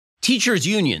Teachers'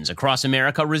 unions across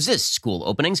America resist school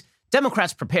openings.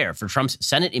 Democrats prepare for Trump's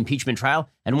Senate impeachment trial,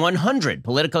 and 100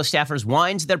 Politico staffers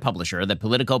whines their publisher that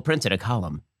Politico printed a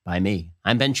column by me.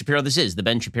 I'm Ben Shapiro. This is The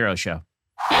Ben Shapiro Show.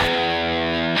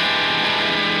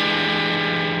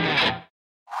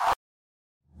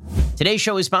 Today's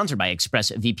show is sponsored by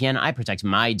ExpressVPN. I protect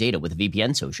my data with a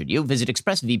VPN, so should you. Visit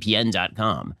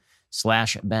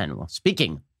expressvpn.com/Ben. Well,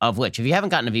 speaking of which, if you haven't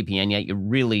gotten a VPN yet, you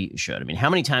really should. I mean,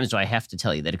 how many times do I have to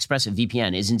tell you that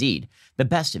ExpressVPN is indeed the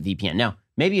best VPN? Now,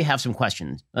 maybe you have some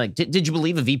questions. Like, did you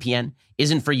believe a VPN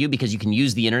isn't for you because you can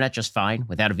use the internet just fine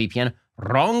without a VPN?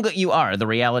 Wrong you are. The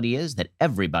reality is that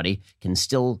everybody can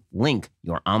still link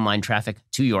your online traffic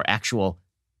to your actual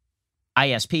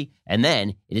ISP, and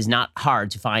then it is not hard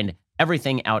to find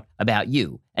everything out about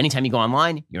you. Anytime you go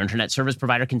online, your internet service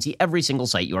provider can see every single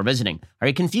site you are visiting. Are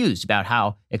you confused about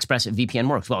how ExpressVPN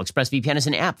works? Well, ExpressVPN is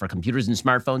an app for computers and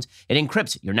smartphones. It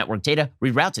encrypts your network data,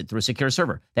 reroutes it through a secure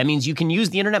server. That means you can use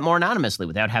the internet more anonymously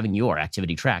without having your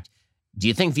activity tracked. Do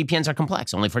you think VPNs are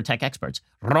complex, only for tech experts?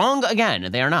 Wrong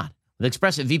again, they are not. With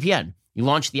ExpressVPN, you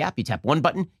launch the app, you tap one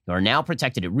button, you are now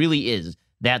protected. It really is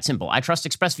that simple. I trust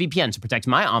ExpressVPN to protect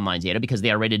my online data because they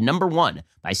are rated #1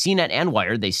 by CNET and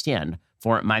Wired. They stand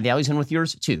for my values and with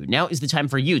yours too. Now is the time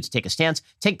for you to take a stance.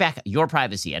 Take back your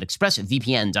privacy at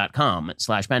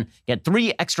expressvpn.com/Ben. Get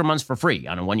 3 extra months for free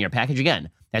on a 1-year package. Again,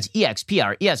 that's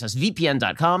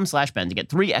expressvpn.com/Ben to get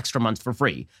 3 extra months for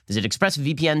free. Visit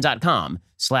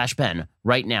expressvpn.com/Ben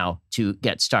right now to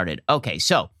get started. Okay,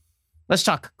 so let's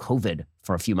talk COVID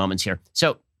for a few moments here.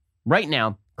 So right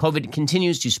now, COVID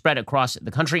continues to spread across the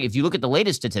country. If you look at the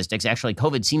latest statistics, actually,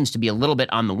 COVID seems to be a little bit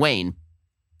on the wane.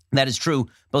 That is true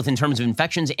both in terms of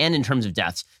infections and in terms of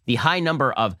deaths. The high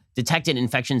number of detected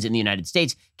infections in the United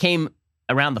States came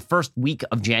around the first week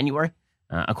of January.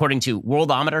 According to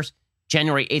Worldometers,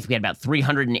 January 8th, we had about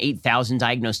 308,000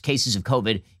 diagnosed cases of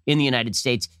COVID in the United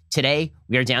States. Today,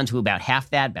 we are down to about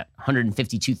half that, about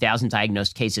 152,000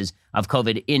 diagnosed cases of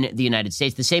COVID in the United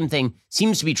States. The same thing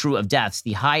seems to be true of deaths.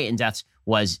 The high in deaths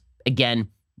was, again,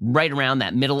 right around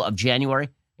that middle of January,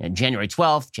 January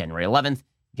 12th, January 11th,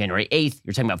 January 8th.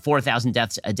 You're talking about 4,000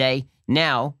 deaths a day.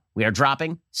 Now we are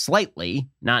dropping slightly,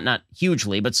 not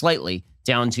hugely, but slightly,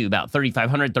 down to about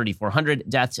 3,500, 3,400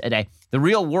 deaths a day. The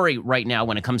real worry right now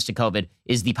when it comes to COVID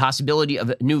is the possibility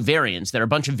of new variants. There are a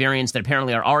bunch of variants that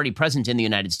apparently are already present in the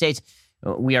United States.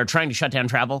 We are trying to shut down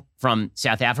travel from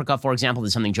South Africa, for example. This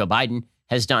is something Joe Biden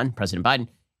has done, President Biden.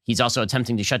 He's also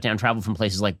attempting to shut down travel from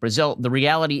places like Brazil. The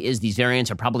reality is these variants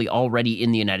are probably already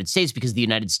in the United States because the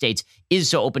United States is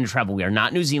so open to travel. We are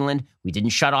not New Zealand. We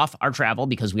didn't shut off our travel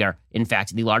because we are, in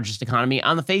fact, the largest economy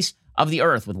on the face of the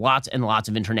earth with lots and lots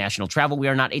of international travel. We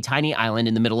are not a tiny island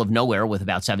in the middle of nowhere with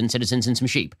about 7 citizens and some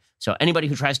sheep. So anybody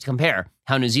who tries to compare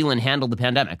how New Zealand handled the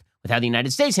pandemic with how the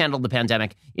United States handled the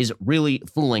pandemic is really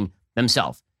fooling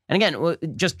themselves. And again,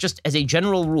 just as a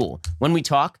general rule, when we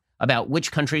talk about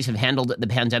which countries have handled the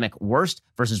pandemic worst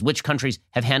versus which countries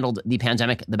have handled the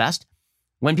pandemic the best,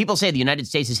 when people say the United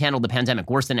States has handled the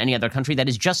pandemic worse than any other country, that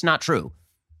is just not true.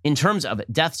 In terms of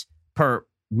deaths per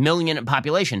million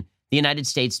population, the United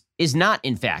States is not,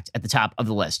 in fact, at the top of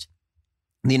the list.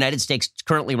 The United States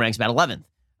currently ranks about 11th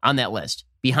on that list,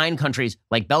 behind countries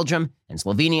like Belgium and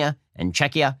Slovenia and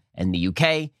Czechia and the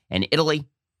UK and Italy.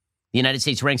 The United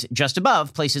States ranks just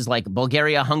above places like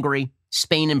Bulgaria, Hungary,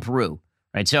 Spain, and Peru.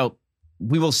 Right, so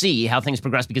we will see how things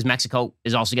progress because Mexico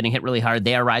is also getting hit really hard.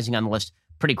 They are rising on the list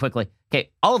pretty quickly. Okay,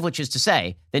 all of which is to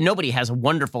say that nobody has a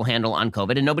wonderful handle on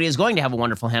COVID, and nobody is going to have a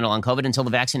wonderful handle on COVID until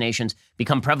the vaccinations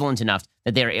become prevalent enough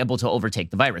that they are able to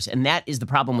overtake the virus. And that is the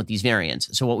problem with these variants.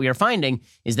 So what we are finding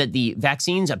is that the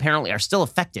vaccines apparently are still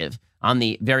effective on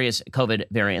the various COVID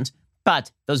variants,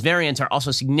 but those variants are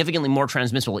also significantly more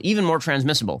transmissible, even more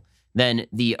transmissible than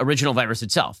the original virus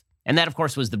itself. And that, of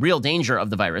course, was the real danger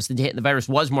of the virus. The virus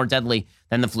was more deadly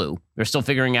than the flu. We're still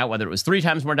figuring out whether it was 3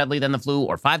 times more deadly than the flu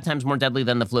or 5 times more deadly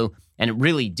than the flu. And it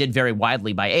really did vary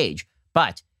widely by age.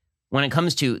 But when it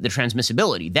comes to the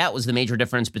transmissibility, that was the major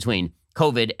difference between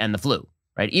COVID and the flu,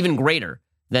 right? Even greater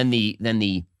than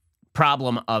the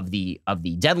problem of the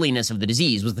deadliness of the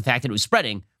disease was the fact that it was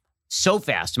spreading so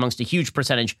fast amongst a huge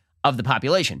percentage of the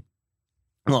population.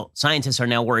 Well, scientists are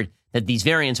now worried that these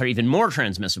variants are even more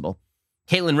transmissible.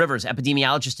 Caitlin Rivers,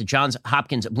 epidemiologist at Johns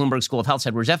Hopkins Bloomberg School of Health,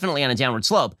 said, "We're definitely on a downward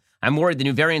slope. I'm worried the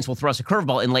new variants will throw us a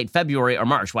curveball in late February or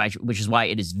March, which is why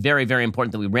it is very, very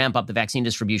important that we ramp up the vaccine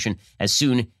distribution as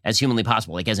soon as humanly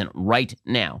possible, like as in right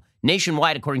now."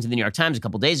 Nationwide, according to the New York Times a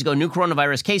couple days ago, new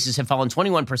coronavirus cases have fallen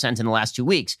 21% in the last 2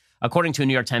 weeks, according to a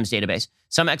New York Times database.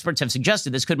 Some experts have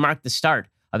suggested this could mark the start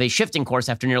of a shifting course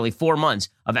after nearly 4 months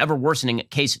of ever worsening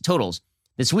case totals.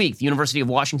 This week, the University of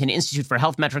Washington Institute for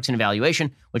Health Metrics and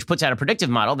Evaluation, which puts out a predictive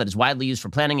model that is widely used for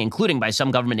planning, including by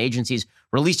some government agencies,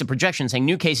 released a projection saying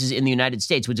new cases in the United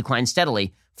States would decline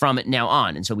steadily from now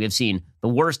on. And so we have seen the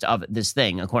worst of this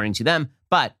thing, according to them.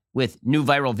 But with new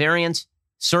viral variants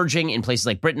surging in places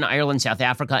like Britain, Ireland, South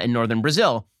Africa, and northern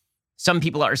Brazil, some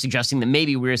people are suggesting that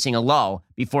maybe we're seeing a lull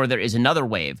before there is another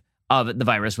wave of the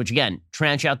virus, which again,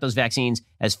 tranche out those vaccines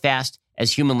as fast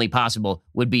as humanly possible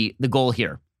would be the goal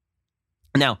here.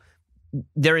 Now,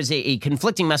 there is a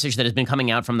conflicting message that has been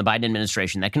coming out from the Biden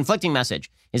administration. That conflicting message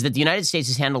is that the United States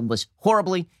has handled this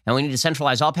horribly, and we need to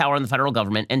centralize all power in the federal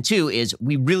government. And two is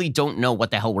we really don't know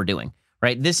what the hell we're doing,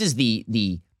 right? This is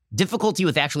the difficulty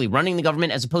with actually running the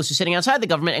government as opposed to sitting outside the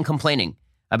government and complaining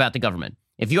about the government.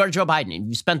 If you are Joe Biden and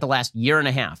you spent the last year and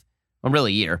a half, or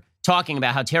really a year, talking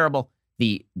about how terrible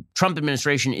the Trump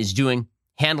administration is doing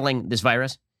handling this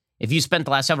virus, if you spent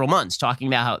the last several months talking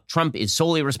about how Trump is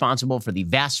solely responsible for the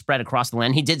vast spread across the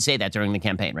land, he did say that during the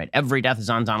campaign, right? Every death is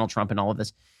on Donald Trump and all of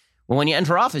this. Well, when you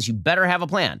enter office, you better have a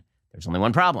plan. There's only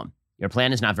one problem. Your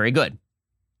plan is not very good.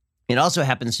 It also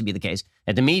happens to be the case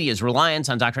that the media's reliance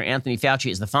on Dr. Anthony Fauci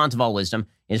as the font of all wisdom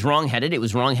is wrongheaded. It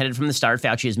was wrongheaded from the start.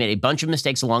 Fauci has made a bunch of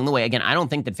mistakes along the way. Again, I don't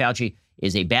think that Fauci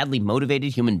is a badly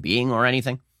motivated human being or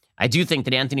anything. I do think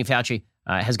that Anthony Fauci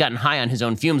has gotten high on his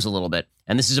own fumes a little bit.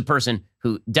 And this is a person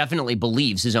who definitely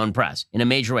believes his own press in a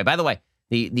major way. By the way,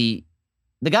 the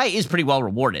guy is pretty well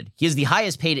rewarded. He is the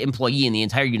highest paid employee in the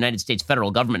entire United States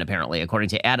federal government, apparently, according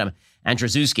to Adam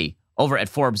Andrzejewski over at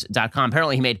Forbes.com.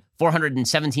 Apparently, he made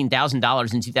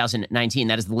 $417,000 in 2019.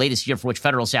 That is the latest year for which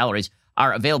federal salaries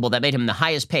are available. That made him the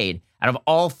highest paid out of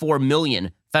all 4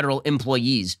 million federal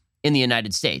employees in the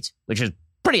United States, which is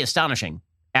pretty astonishing,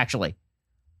 actually.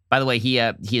 By the way, he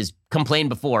has complained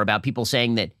before about people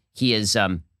saying that he is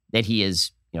a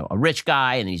rich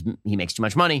guy and he makes too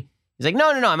much money. He's like,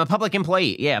 no, I'm a public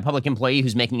employee. Yeah, a public employee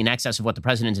who's making in excess of what the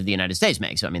president of the United States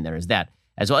makes. So, I mean, there is that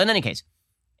as well. In any case,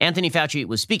 Anthony Fauci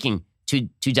was speaking to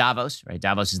Davos, right?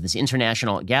 Davos is this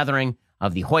international gathering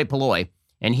of the hoi polloi.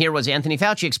 And here was Anthony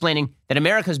Fauci explaining that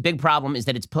America's big problem is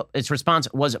that its response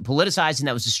was politicized and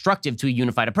that was destructive to a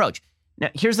unified approach. Now,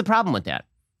 here's the problem with that.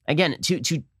 Again,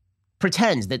 to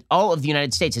pretend that all of the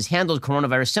United States has handled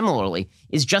coronavirus similarly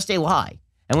is just a lie.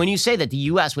 And when you say that the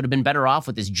U.S. would have been better off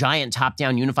with this giant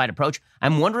top-down unified approach,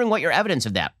 I'm wondering what your evidence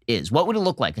of that is. What would it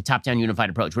look like, a top-down unified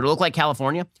approach? Would it look like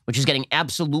California, which is getting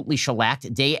absolutely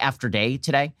shellacked day after day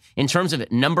today? In terms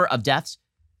of number of deaths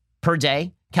per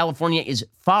day, California is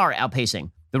far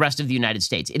outpacing the rest of the United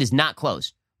States. It is not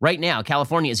close. Right now,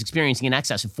 California is experiencing in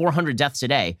excess of 400 deaths a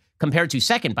day, compared to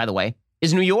second, by the way,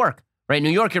 is New York. Right? New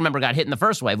York, you remember, got hit in the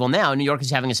first wave. Well, now New York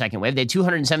is having a second wave. They had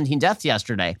 217 deaths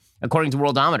yesterday, according to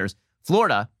Worldometers.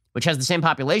 Florida, which has the same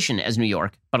population as New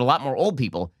York, but a lot more old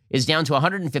people, is down to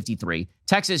 153.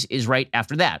 Texas is right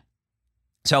after that.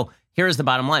 So here's the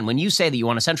bottom line. When you say that you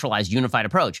want a centralized, unified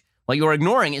approach, what you're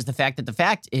ignoring is the fact that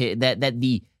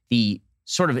the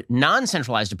sort of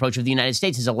non-centralized approach of the United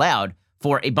States has allowed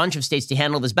for a bunch of states to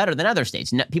handle this better than other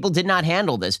states. People did not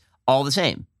handle this all the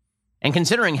same. And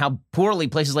considering how poorly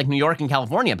places like New York and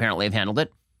California apparently have handled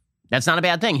it, that's not a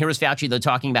bad thing. Here is Fauci, though,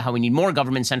 talking about how we need more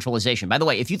government centralization. By the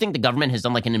way, if you think the government has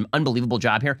done like an unbelievable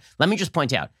job here, let me just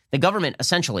point out, the government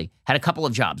essentially had a couple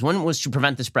of jobs. One was to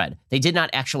prevent the spread. They did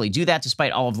not actually do that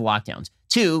despite all of the lockdowns.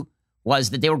 Two was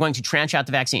that they were going to tranche out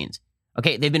the vaccines.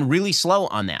 Okay, they've been really slow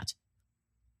on that.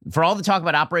 For all the talk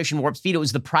about Operation Warp Speed, it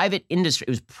was the private industry.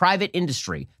 It was private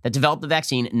industry that developed the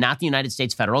vaccine, not the United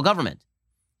States federal government.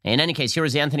 In any case, here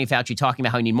is Anthony Fauci talking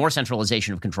about how we need more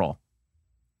centralization of control.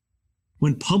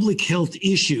 When public health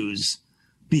issues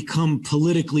become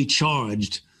politically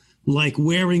charged, like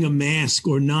wearing a mask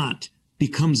or not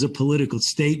becomes a political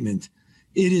statement,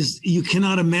 you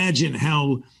cannot imagine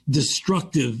how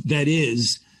destructive that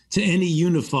is to any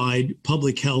unified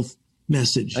public health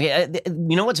message. Okay,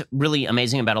 you know what's really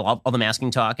amazing about all the masking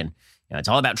talk, and it's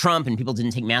all about Trump and people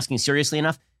didn't take masking seriously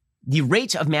enough? The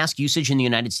rates of mask usage in the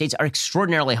United States are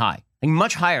extraordinarily high, like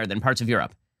much higher than parts of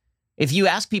Europe. If you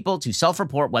ask people to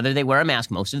self-report whether they wear a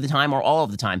mask most of the time or all of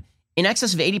the time, in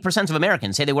excess of 80% of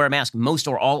Americans say they wear a mask most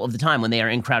or all of the time when they are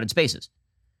in crowded spaces.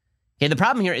 Okay, the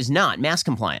problem here is not mask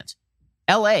compliance.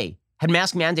 LA had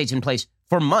mask mandates in place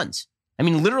for months. I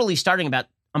mean, literally starting about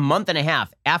a month and a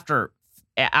half after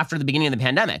the beginning of the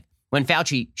pandemic, when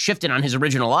Fauci shifted on his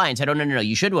original lie and said, oh, no,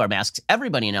 you should wear masks.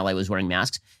 Everybody in LA was wearing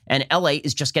masks, and LA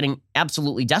is just getting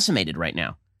absolutely decimated right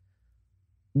now.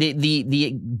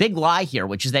 The big lie here,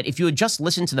 which is that if you had just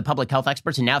listened to the public health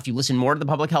experts, and now if you listen more to the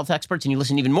public health experts and you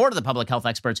listen even more to the public health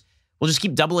experts, we'll just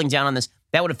keep doubling down on this,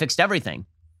 that would have fixed everything.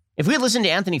 If we had listened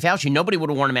to Anthony Fauci, nobody would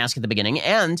have worn a mask at the beginning.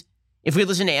 And if we had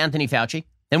listened to Anthony Fauci,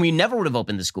 then we never would have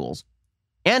opened the schools.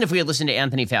 And if we had listened to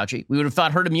Anthony Fauci, we would have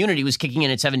thought herd immunity was kicking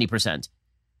in at 70%.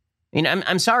 I mean,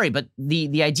 I'm sorry, but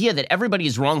the idea that everybody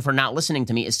is wrong for not listening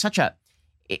to me is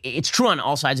it's true on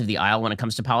all sides of the aisle when it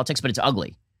comes to politics, but it's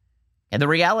ugly. And the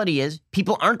reality is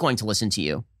people aren't going to listen to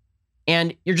you.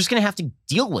 And you're just going to have to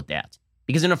deal with that.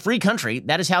 Because in a free country,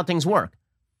 that is how things work.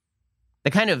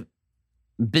 The kind of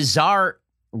bizarre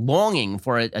longing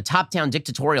for a top-down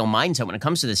dictatorial mindset when it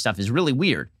comes to this stuff is really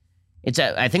weird. It's,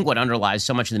 I think, what underlies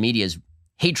so much of the media's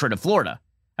hatred of Florida.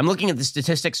 I'm looking at the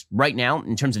statistics right now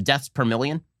in terms of deaths per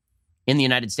million in the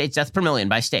United States, deaths per million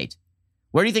by state.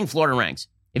 Where do you think Florida ranks?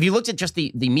 If you looked at just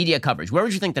the media coverage, where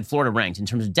would you think that Florida ranks in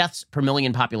terms of deaths per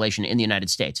million population in the United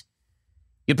States?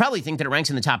 You'd probably think that it ranks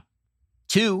in the top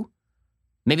 2,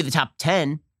 maybe the top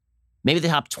 10, maybe the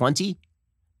top 20,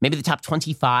 maybe the top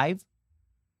 25.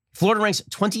 Florida ranks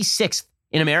 26th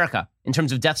in America in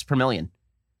terms of deaths per million.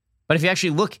 But if you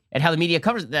actually look at how the media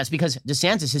covers it, that's because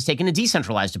DeSantis has taken a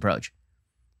decentralized approach.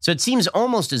 So it seems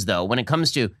almost as though when it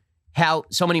comes to how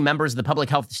so many members of the public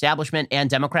health establishment and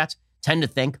Democrats tend to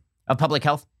think of public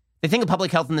health, they think of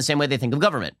public health in the same way they think of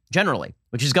government, generally,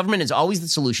 which is government is always the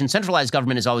solution. Centralized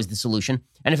government is always the solution.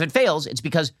 And if it fails, it's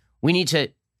because we need to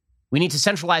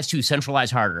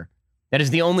centralize harder. That is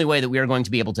the only way that we are going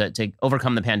to be able to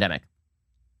overcome the pandemic.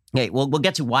 Okay, we'll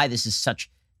get to why this is such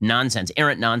nonsense,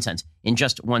 errant nonsense, in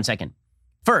just one second.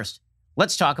 First,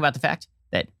 let's talk about the fact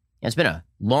that it's been a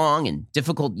long and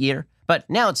difficult year, but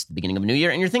now it's the beginning of a new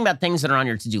year, and you're thinking about things that are on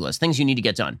your to-do list, things you need to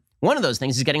get done. One of those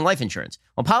things is getting life insurance.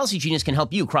 Well, Policy Genius can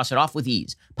help you cross it off with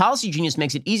ease. Policy Genius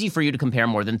makes it easy for you to compare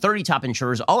more than 30 top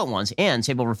insurers all at once and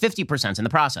save over 50% in the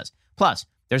process. Plus,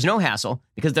 there's no hassle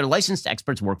because their licensed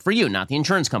experts work for you, not the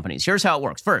insurance companies. Here's how it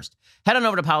works. First, head on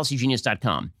over to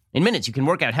PolicyGenius.com. In minutes, you can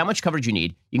work out how much coverage you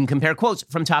need. You can compare quotes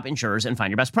from top insurers and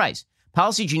find your best price.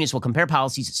 Policy Genius will compare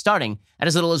policies starting at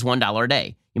as little as $1 a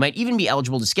day. You might even be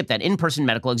eligible to skip that in-person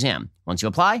medical exam. Once you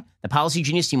apply, the Policy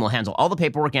Genius team will handle all the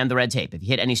paperwork and the red tape. If you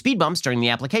hit any speed bumps during the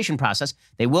application process,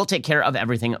 they will take care of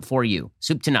everything for you.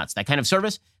 Soup to nuts. That kind of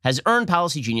service has earned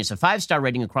Policy Genius a 5-star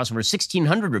rating across over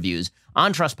 1,600 reviews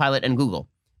on Trustpilot and Google.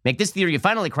 Make this the year you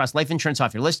finally cross life insurance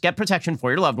off your list. Get protection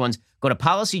for your loved ones. Go to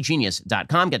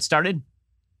PolicyGenius.com. Get started.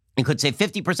 You could save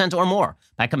 50% or more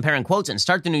by comparing quotes and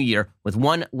start the new year with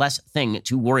one less thing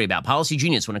to worry about. Policy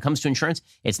Genius, when it comes to insurance,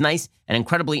 it's nice and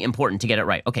incredibly important to get it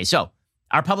right. Okay, so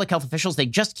our public health officials, they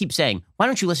just keep saying, why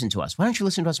don't you listen to us? Why don't you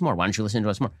listen to us more? Why don't you listen to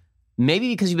us more? Maybe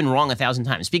because you've been wrong 1,000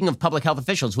 times. Speaking of public health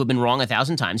officials who have been wrong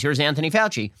 1,000 times, here's Anthony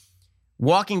Fauci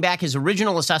walking back his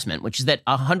original assessment, which is that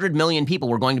 100 million people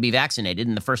were going to be vaccinated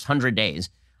in the first 100 days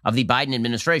of the Biden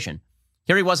administration.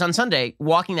 Here he was on Sunday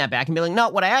walking that back and being like, no,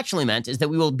 what I actually meant is that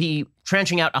we will be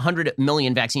tranching out 100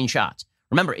 million vaccine shots.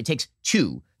 Remember, it takes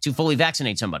 2 to fully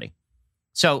vaccinate somebody.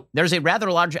 So there's a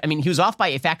rather large, he was off by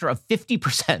a factor of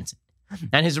 50%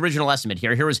 and his original estimate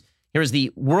here. Here is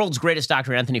the world's greatest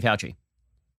doctor, Anthony Fauci.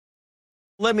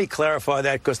 Let me clarify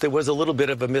that because there was a little bit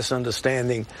of a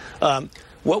misunderstanding.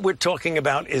 What we're talking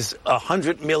about is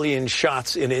 100 million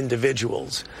shots in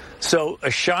individuals. So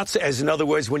shots, as in other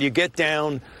words, when you get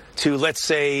down to, let's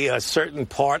say, a certain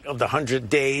part of the 100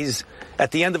 days,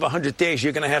 at the end of 100 days,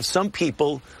 you're going to have some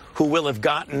people who will have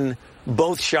gotten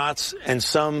both shots and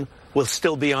some will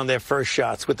still be on their first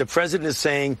shots. What the president is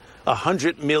saying,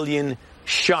 100 million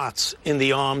shots in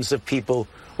the arms of people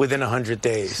within 100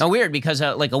 days. Now, weird, because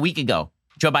like a week ago,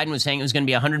 Joe Biden was saying it was going to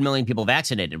be 100 million people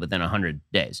vaccinated within 100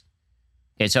 days.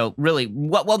 Okay, so really,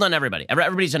 well done, everybody.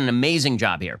 Everybody's done an amazing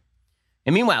job here.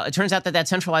 And meanwhile, it turns out that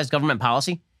centralized government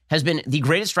policy has been the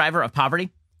greatest driver of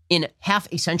poverty in half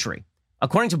a century.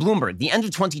 According to Bloomberg, the end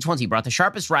of 2020 brought the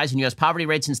sharpest rise in U.S. poverty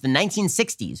rate since the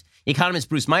 1960s. Economists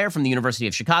Bruce Meyer from the University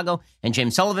of Chicago and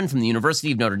James Sullivan from the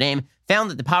University of Notre Dame found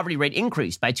that the poverty rate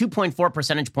increased by 2.4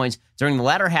 percentage points during the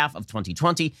latter half of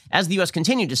 2020 as the U.S.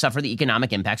 continued to suffer the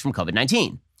economic impacts from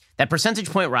COVID-19. That percentage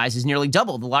point rise is nearly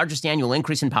double the largest annual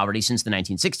increase in poverty since the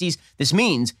 1960s. This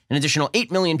means an additional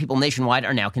 8 million people nationwide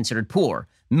are now considered poor.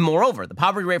 Moreover, the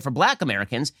poverty rate for Black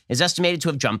Americans is estimated to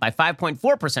have jumped by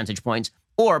 5.4 percentage points,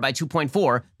 or by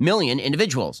 2.4 million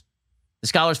individuals. The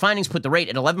scholars' findings put the rate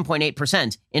at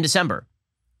 11.8% in December.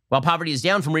 While poverty is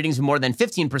down from readings of more than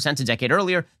 15% a decade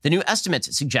earlier, the new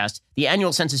estimates suggest the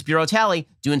annual Census Bureau tally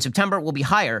due in September will be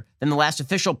higher than the last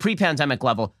official pre-pandemic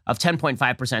level of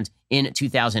 10.5% in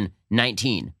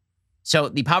 2019. So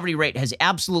the poverty rate has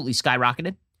absolutely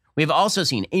skyrocketed. We have also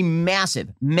seen a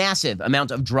massive, massive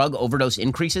amount of drug overdose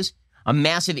increases, a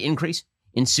massive increase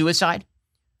in suicide.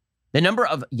 The number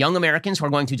of young Americans who are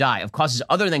going to die of causes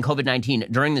other than COVID-19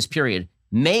 during this period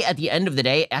may, at the end of the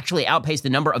day, actually outpace the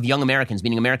number of young Americans,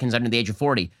 meaning Americans under the age of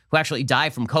 40, who actually die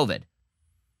from COVID.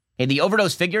 Okay, the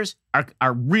overdose figures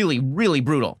are really, really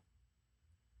brutal.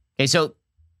 Okay, so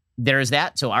there is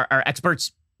that. So our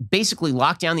experts basically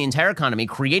locked down the entire economy,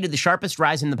 created the sharpest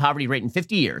rise in the poverty rate in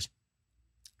 50 years,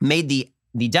 made the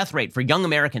death rate for young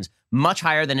Americans much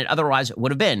higher than it otherwise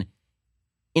would have been,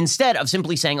 instead of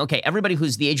simply saying, okay, everybody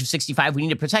who's the age of 65, we need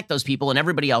to protect those people, and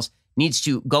everybody else needs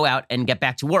to go out and get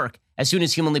back to work as soon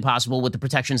as humanly possible with the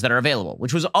protections that are available,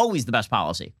 which was always the best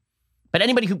policy. But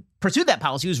anybody who pursued that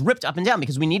policy was ripped up and down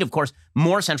because we need, of course,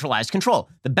 more centralized control.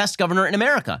 The best governor in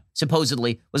America,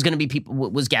 supposedly, was going to be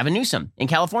was Gavin Newsom in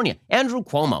California, Andrew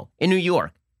Cuomo in New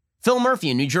York, Phil Murphy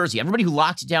in New Jersey, everybody who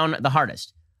locked down the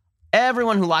hardest.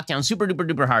 Everyone who locked down super duper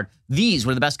duper hard, these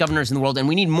were the best governors in the world, and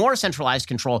we need more centralized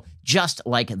control just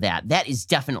like that. That is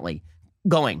definitely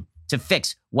going to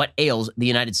fix what ails the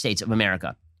United States of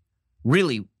America.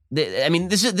 Really, I mean,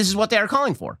 this is what they are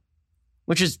calling for,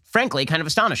 which is frankly kind of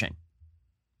astonishing.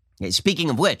 Speaking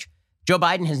of which, Joe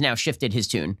Biden has now shifted his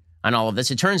tune on all of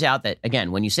this. It turns out that,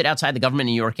 again, when you sit outside the government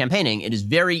and you're campaigning, it is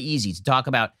very easy to talk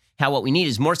about how what we need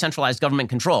is more centralized government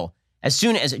control. As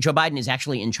soon as Joe Biden is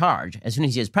actually in charge, as soon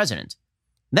as he is president,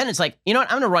 then it's like, you know what,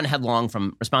 I'm going to run headlong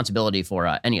from responsibility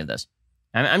for any of this.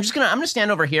 I'm going to stand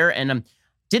over here and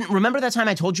didn't remember that time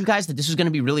I told you guys that this was going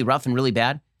to be really rough and really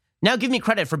bad. Now give me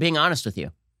credit for being honest with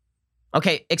you.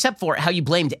 Okay, except for how you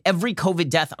blamed every COVID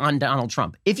death on Donald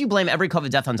Trump. If you blame every COVID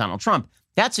death on Donald Trump,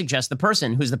 that suggests the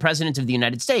person who's the president of the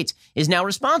United States is now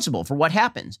responsible for what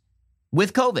happens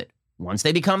with COVID once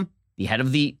they become the head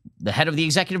of the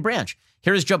executive branch.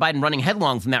 Here is Joe Biden running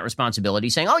headlong from that responsibility,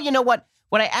 saying, "Oh, you know what?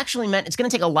 What I actually meant, it's going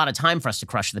to take a lot of time for us to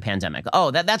crush the pandemic.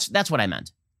 Oh, that's what I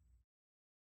meant."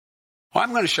 Well,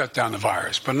 I'm going to shut down the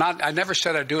virus, but I never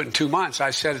said I'd do it in 2 months. I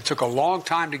said it took a long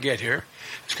time to get here.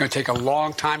 It's going to take a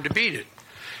long time to beat it.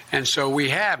 And so we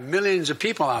have millions of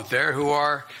people out there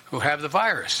who have the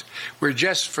virus. We're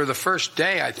just, for the first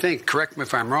day, I think, correct me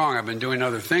if I'm wrong, I've been doing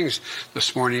other things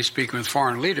this morning, speaking with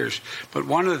foreign leaders, but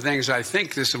one of the things I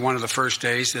think this is one of the first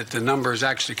days that the number has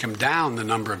actually come down, the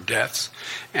number of deaths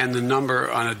and the number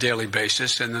on a daily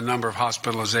basis and the number of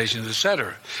hospitalizations, et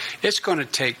cetera. It's going to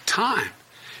take time.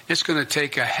 It's going to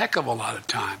take a heck of a lot of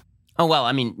time. Oh, well,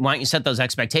 I mean, why don't you set those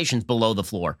expectations below the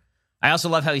floor? I also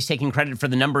love how he's taking credit for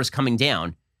the numbers coming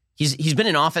down. He's been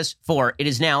in office for, it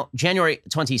is now January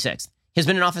 26th. He's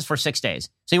been in office for 6 days.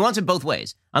 So he wants it both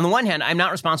ways. On the one hand, I'm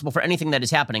not responsible for anything that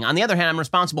is happening. On the other hand, I'm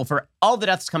responsible for all the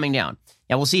deaths coming down.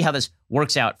 Now, we'll see how this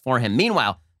works out for him.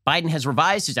 Meanwhile, Biden has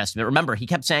revised his estimate. Remember, he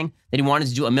kept saying that he wanted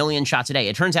to do 1 million shots a day.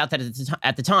 It turns out that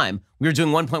at the time, we were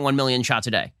doing 1.1 million shots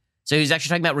a day. So he's actually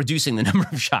talking about reducing the number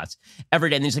of shots every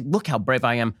day. And he's like, look how brave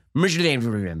I am.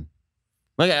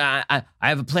 Look, I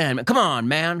have a plan. Come on,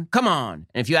 man. Come on.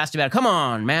 And if you asked about it, come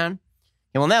on, man.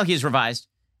 Okay, well, now he's revised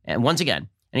and once again.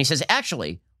 And he says,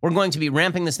 actually, we're going to be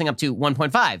ramping this thing up to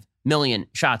 1.5 million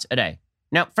shots a day.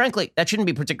 Now, frankly, that shouldn't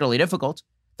be particularly difficult.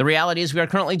 The reality is we are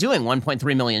currently doing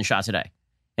 1.3 million shots a day.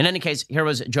 In any case, here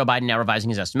was Joe Biden now revising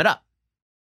his estimate up.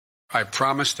 I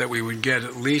promised that we would get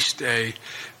at least a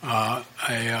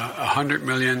 100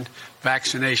 million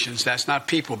vaccinations. That's not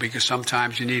people, because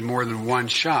sometimes you need more than one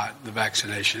shot, the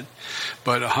vaccination,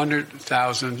 but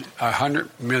 100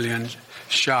 million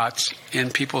shots in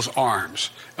people's arms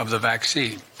of the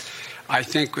vaccine. I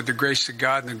think with the grace of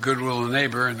God and the goodwill of the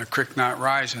neighbor and the creek not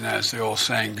rising, as the old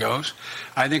saying goes,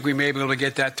 I think we may be able to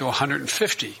get that to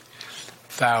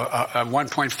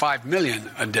 1.5 million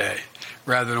a day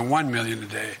rather than 1 million a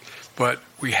day. But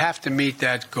we have to meet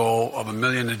that goal of 1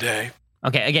 million a day.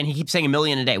 Okay, again, he keeps saying 1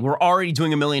 million a day. We're already doing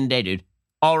 1 million a day, dude.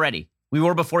 Already. We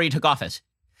were before he took office.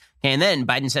 Okay, and then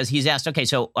Biden says he's asked, okay,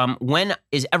 so when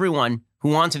is everyone who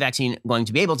wants a vaccine going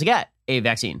to be able to get a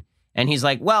vaccine? And he's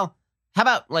like, well, how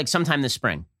about like sometime this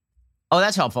spring? Oh,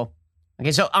 that's helpful.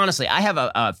 Okay, so honestly, I have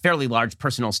a fairly large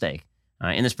personal stake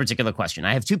in this particular question.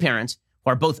 I have two parents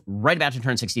who are both right about to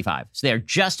turn 65. So they are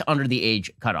just under the age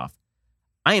cutoff.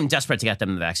 I am desperate to get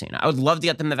them the vaccine. I would love to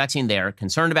get them the vaccine. They're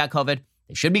concerned about COVID.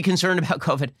 They should be concerned about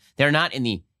COVID. They're not in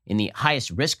the highest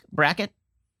risk bracket.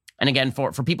 And again,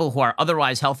 for people who are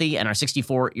otherwise healthy and are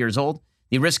 64 years old,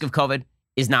 the risk of COVID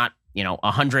is not,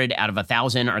 100 out of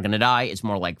 1,000 are going to die. It's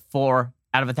more like 4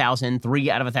 out of 1,000,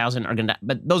 3 out of 1,000 are going to die.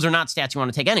 But those are not stats you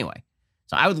want to take anyway.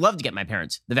 So I would love to get my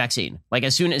parents the vaccine, like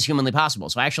as soon as humanly possible.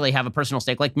 So I actually have a personal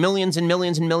stake like millions and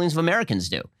millions and millions of Americans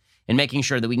do in making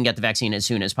sure that we can get the vaccine as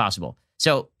soon as possible.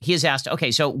 So he has asked,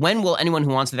 okay, so when will anyone who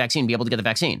wants the vaccine be able to get the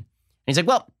vaccine? And he's like,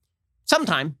 well,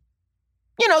 sometime.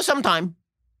 Sometime.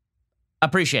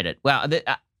 Appreciate it. Wow,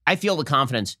 I feel the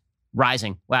confidence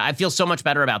rising. Wow, I feel so much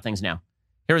better about things now.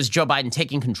 Here is Joe Biden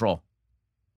taking control.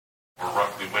 Or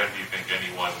roughly when do you think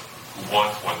anyone who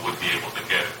wants one would be able to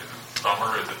get it? Is it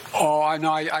summer? Is it fall? Oh, I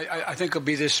know. I think it'll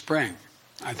be this spring.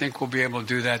 I think we'll be able to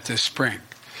do that this spring.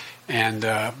 And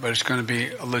but it's going to be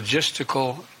a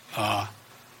logistical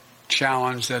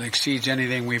challenge that exceeds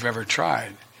anything we've ever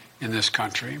tried in this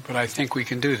country. But I think we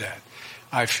can do that.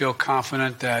 I feel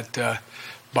confident that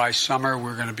by summer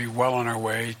we're going to be well on our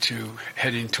way to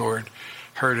heading toward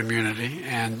herd immunity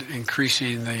and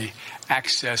increasing the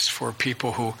access for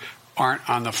people who aren't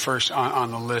on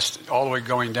the list, all the way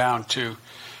going down to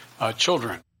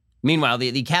children. Meanwhile,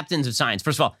 the captains of science,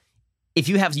 first of all, if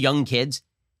you have young kids,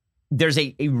 there's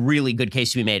a really good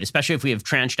case to be made, especially if we have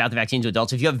tranched out the vaccine to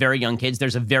adults. If you have very young kids,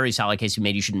 there's a very solid case to be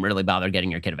made. You shouldn't really bother getting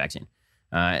your kid a vaccine.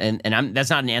 That's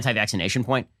not an anti-vaccination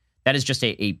point. That is just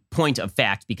a point of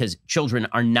fact, because children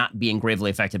are not being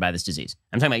gravely affected by this disease.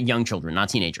 I'm talking about young children, not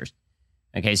teenagers.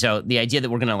 Okay, so the idea that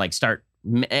we're going to start...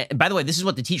 By the way, this is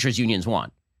what the teachers' unions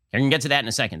want. I can get to that in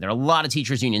a second. There are a lot of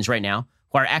teachers' unions right now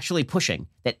who are actually pushing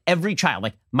that every child,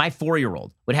 like my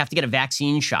 4-year-old, would have to get a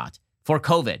vaccine shot for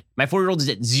COVID. My 4-year-old is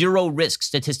at zero risk,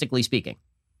 statistically speaking.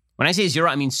 When I say zero,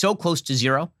 I mean so close to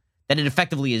zero that it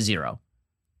effectively is zero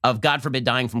of, God forbid,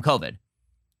 dying from COVID.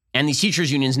 And these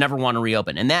teachers' unions never want to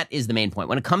reopen. And that is the main point.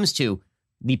 When it comes to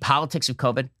the politics of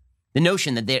COVID, the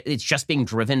notion that it's just being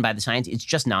driven by the science, it's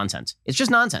just nonsense. It's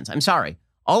just nonsense. I'm sorry.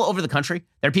 All over the country,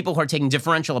 there are people who are taking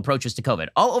differential approaches to COVID.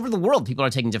 All over the world, people are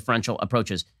taking differential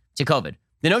approaches to COVID.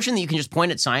 The notion that you can just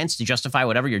point at science to justify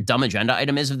whatever your dumb agenda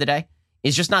item is of the day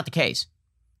is just not the case.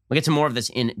 We'll get to more of this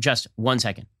in just 1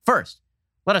 second. First,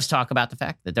 let us talk about the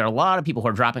fact that there are a lot of people who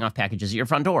are dropping off packages at your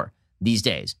front door these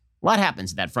days. A lot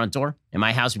happens at that front door. In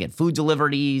my house, we get food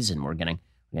deliveries, and we're getting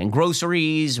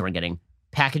groceries, we're getting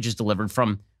packages delivered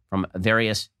from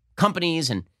various companies,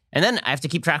 and then I have to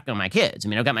keep track of my kids. I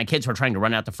mean, I've got my kids who are trying to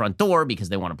run out the front door because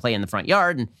they want to play in the front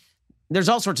yard, and there's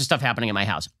all sorts of stuff happening in my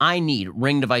house. I need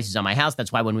Ring devices on my house.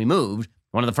 That's why when we moved,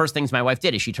 one of the first things my wife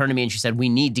did is she turned to me and she said, we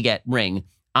need to get Ring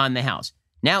on the house.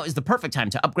 Now is the perfect time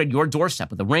to upgrade your doorstep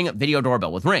with the Ring video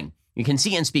doorbell. With Ring, you can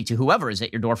see and speak to whoever is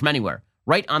at your door from anywhere,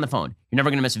 right on the phone. You're never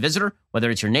going to miss a visitor, whether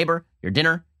it's your neighbor, your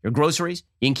dinner, your groceries.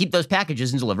 You can keep those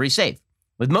packages and deliveries safe.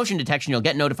 With motion detection, you'll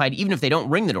get notified even if they don't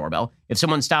ring the doorbell. If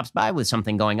someone stops by with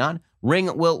something going on,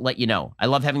 Ring will let you know. I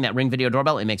love having that Ring video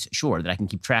doorbell. It makes sure that I can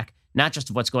keep track, not just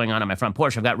of what's going on my front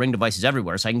porch. I've got Ring devices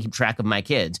everywhere, so I can keep track of my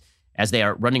kids as they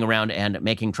are running around and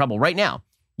making trouble. Right now,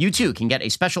 you too can get a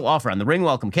special offer on the Ring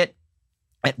Welcome Kit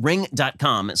at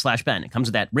ring.com/Ben. It comes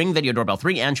with that Ring Video Doorbell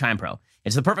 3 and Chime Pro.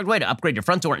 It's the perfect way to upgrade your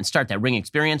front door and start that Ring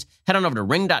experience. Head on over to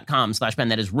ring.com/Ben.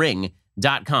 That is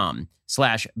ring.com/Ben.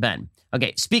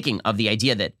 Okay, speaking of the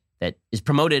idea that is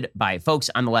promoted by folks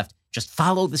on the left, just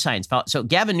follow the science. So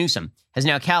Gavin Newsom has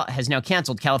now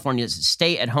canceled California's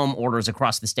stay-at-home orders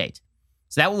across the state.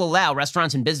 So that will allow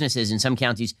restaurants and businesses in some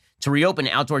counties to reopen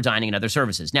outdoor dining and other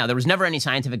services. Now, there was never any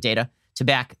scientific data to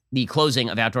back the closing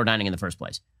of outdoor dining in the first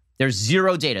place. There's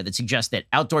zero data that suggests that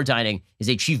outdoor dining is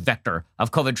a chief vector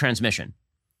of COVID transmission.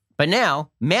 But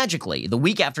now, magically, the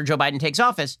week after Joe Biden takes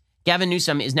office, Gavin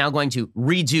Newsom is now going to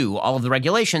redo all of the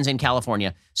regulations in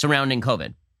California surrounding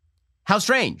COVID. How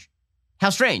strange. How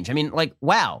strange. I mean,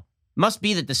 wow. Must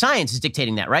be that the science is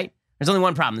dictating that, right? There's only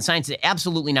one problem. The science is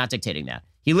absolutely not dictating that.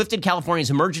 He lifted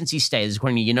California's emergency stay, this is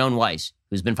according to Yanon Weiss,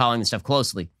 who's been following this stuff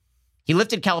closely. He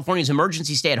lifted California's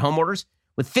emergency stay-at-home orders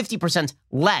with 50%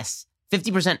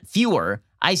 fewer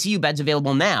ICU beds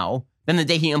available now than the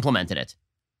day he implemented it.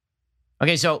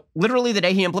 Okay, so literally the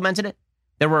day he implemented it,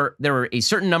 there were a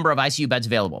certain number of ICU beds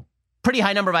available, pretty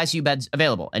high number of ICU beds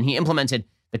available, and he implemented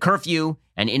the curfew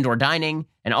and indoor dining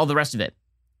and all the rest of it.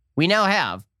 We now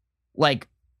have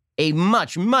a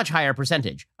much, much higher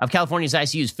percentage of California's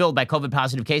ICUs filled by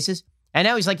COVID-positive cases, and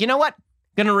now he's like, you know what?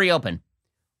 Going to reopen.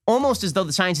 Almost as though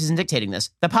the science isn't dictating this.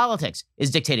 The politics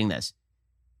is dictating this.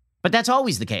 But that's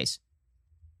always the case.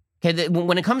 Okay,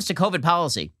 when it comes to COVID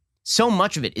policy, so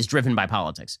much of it is driven by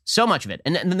politics. So much of it.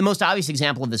 And the most obvious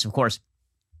example of this, of course,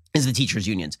 is the teachers'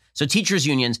 unions. So teachers'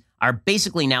 unions are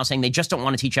basically now saying they just don't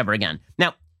want to teach ever again.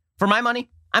 Now, for my money,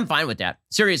 I'm fine with that.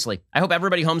 Seriously. I hope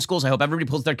everybody homeschools. I hope everybody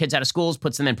pulls their kids out of schools,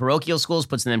 puts them in parochial schools,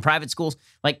 puts them in private schools.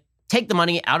 Take the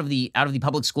money out of the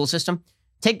public school system.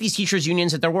 Take these teachers'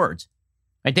 unions at their words.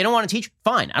 Right? They don't want to teach?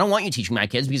 Fine. I don't want you teaching my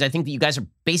kids because I think that you guys are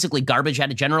basically garbage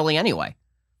at it generally anyway.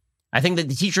 I think that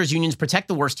the teachers' unions protect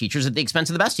the worst teachers at the expense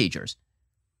of the best teachers.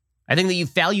 I think that you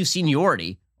value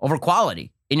seniority over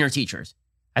quality in your teachers.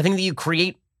 I think that you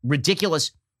create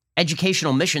ridiculous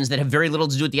educational missions that have very little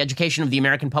to do with the education of the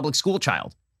American public school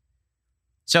child.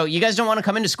 So you guys don't want to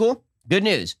come into school? Good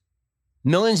news.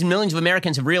 Millions and millions of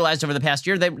Americans have realized over the past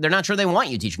year they're not sure they want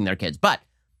you teaching their kids. But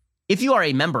if you are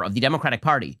a member of the Democratic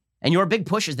Party and your big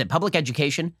push is that public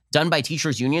education done by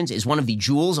teachers' unions is one of the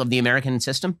jewels of the American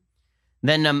system,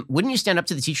 then wouldn't you stand up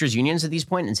to the teachers' unions at these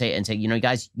point and say, you know,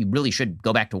 guys, you really should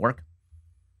go back to work?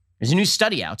 There's a new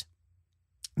study out.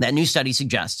 That new study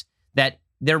suggests that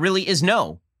there really is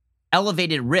no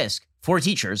elevated risk for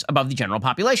teachers above the general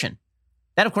population.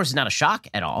 That, of course, is not a shock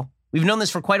at all. We've known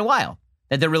this for quite a while,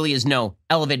 that there really is no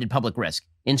elevated public risk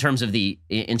in terms of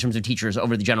teachers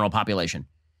over the general population.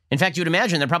 In fact, you would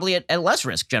imagine they're probably at less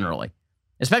risk generally,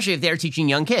 especially if they're teaching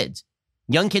young kids.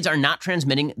 Young kids are not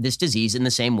transmitting this disease in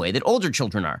the same way that older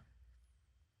children are.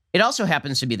 It also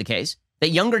happens to be the case that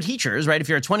younger teachers, right, if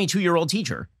you're a 22-year-old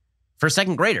teacher, for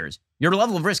second graders, your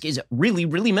level of risk is really,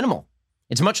 really minimal.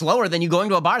 It's much lower than you going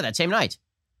to a bar that same night.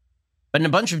 But in a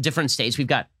bunch of different states, we've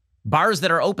got bars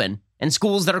that are open and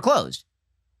schools that are closed,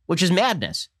 which is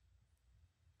madness.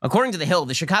 According to The Hill,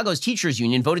 the Chicago's teachers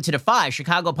union voted to defy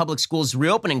Chicago Public Schools'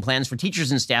 reopening plans for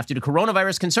teachers and staff due to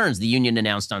coronavirus concerns, the union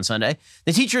announced on Sunday.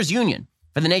 The teachers union,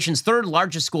 for the nation's third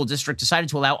largest school district, decided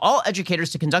to allow all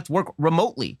educators to conduct work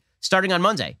remotely starting on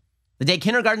Monday, the day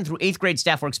kindergarten through 8th grade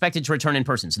staff were expected to return in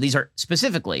person. So these are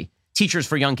specifically teachers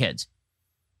for young kids.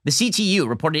 The CTU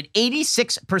reported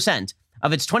 86%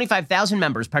 of its 25,000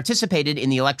 members participated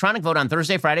in the electronic vote on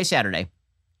Thursday, Friday, Saturday.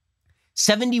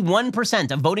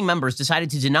 71% of voting members decided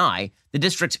to deny the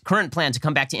district's current plan to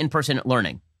come back to in-person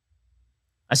learning.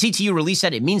 A CTU release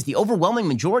said it means the overwhelming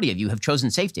majority of you have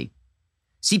chosen safety.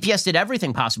 CPS did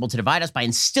everything possible to divide us by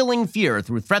instilling fear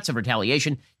through threats of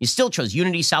retaliation. You still chose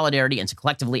unity, solidarity, and to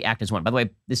collectively act as one. By the way,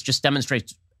 this just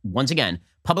demonstrates, once again,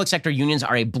 public sector unions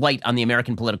are a blight on the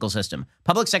American political system.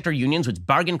 Public sector unions which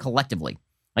bargain collectively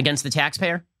against the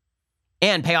taxpayer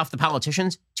and pay off the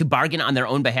politicians to bargain on their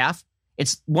own behalf.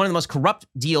 It's one of the most corrupt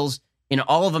deals in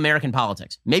all of American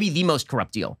politics, maybe the most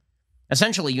corrupt deal.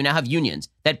 Essentially, you now have unions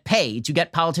that pay to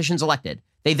get politicians elected.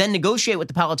 They then negotiate with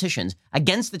the politicians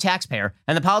against the taxpayer,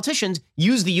 and the politicians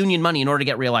use the union money in order to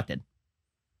get reelected.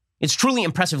 It's truly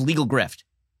impressive legal grift.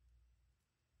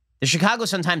 The Chicago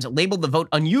Sun-Times labeled the vote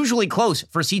unusually close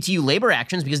for CTU labor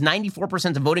actions because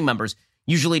 94% of voting members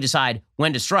usually decide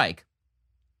when to strike.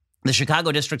 The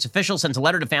Chicago district's official sent a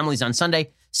letter to families on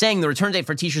Sunday saying the return date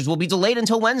for teachers will be delayed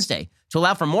until Wednesday to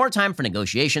allow for more time for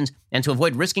negotiations and to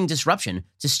avoid risking disruption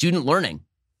to student learning.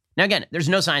 Now, again, there's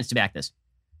no science to back this.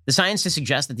 The science to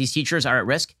suggest that these teachers are at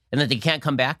risk and that they can't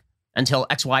come back until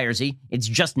X, Y, or Z, it's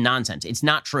just nonsense. It's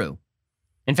not true.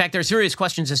 In fact, there are serious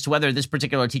questions as to whether this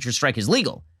particular teacher strike is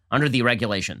legal under the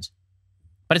regulations.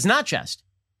 But it's not just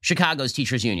Chicago's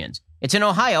teachers' unions. It's in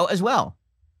Ohio as well.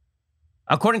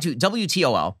 According to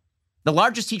WTOL, the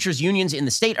largest teachers' unions in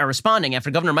the state are responding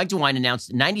after Governor Mike DeWine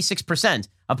announced 96%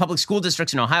 of public school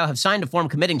districts in Ohio have signed a form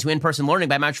committing to in-person learning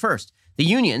by March 1st. The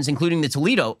unions, including the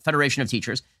Toledo Federation of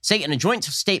Teachers, say in a joint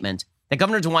statement that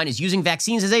Governor DeWine is using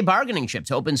vaccines as a bargaining chip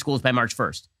to open schools by March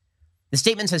 1st. The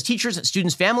statement says teachers,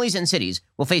 students, families, and cities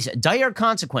will face dire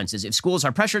consequences if schools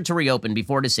are pressured to reopen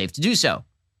before it is safe to do so.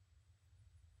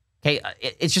 Okay,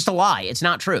 it's just a lie. It's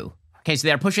not true. Okay, so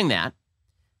they're pushing that.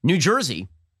 New Jersey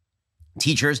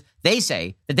teachers, they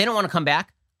say that they don't want to come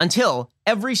back until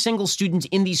every single student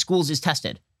in these schools is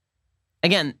tested.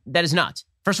 Again, that is nuts.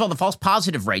 First of all, the false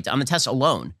positive rate on the tests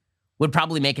alone would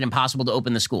probably make it impossible to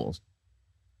open the schools.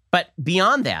 But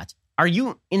beyond that, are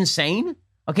you insane?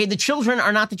 Okay, the children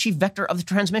are not the chief vector of the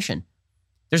transmission.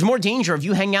 There's more danger of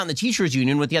you hanging out in the teachers'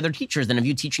 union with the other teachers than of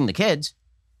you teaching the kids.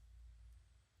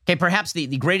 Okay, perhaps the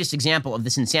greatest example of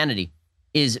this insanity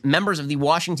is members of the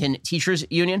Washington Teachers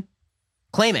Union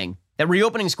claiming that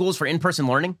reopening schools for in-person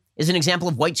learning is an example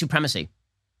of white supremacy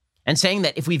and saying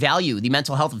that if we value the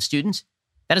mental health of students,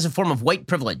 that is a form of white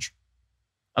privilege.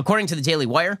 According to the Daily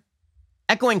Wire,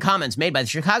 echoing comments made by the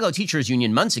Chicago Teachers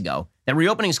Union months ago that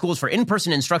reopening schools for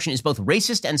in-person instruction is both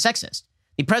racist and sexist,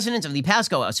 the president of the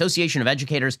Pasco Association of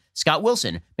Educators, Scott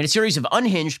Wilson, made a series of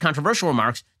unhinged, controversial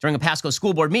remarks during a Pasco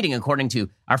school board meeting, according to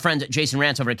our friend Jason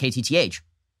Rantz over at KTTH.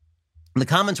 The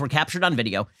comments were captured on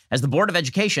video as the Board of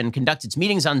Education conducts its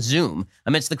meetings on Zoom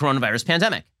amidst the coronavirus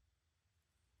pandemic.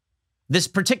 This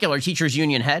particular teachers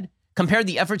union head compared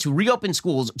the effort to reopen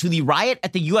schools to the riot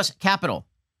at the U.S. Capitol.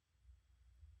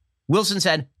 Wilson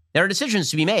said, "There are decisions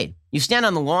to be made. You stand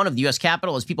on the lawn of the U.S.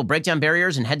 Capitol as people break down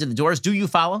barriers and head to the doors. Do you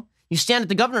follow? You stand at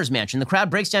the governor's mansion. The crowd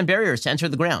breaks down barriers to enter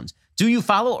the grounds. Do you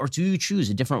follow or do you choose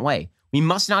a different way? We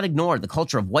must not ignore the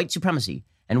culture of white supremacy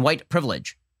and white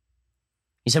privilege."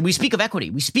 He said, "We speak of equity.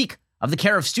 We speak of the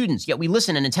care of students, yet we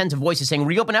listen and attend to voices saying,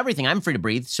 reopen everything. I'm free to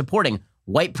breathe," supporting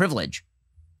white privilege.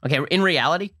 Okay, in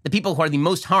reality, the people who are the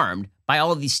most harmed by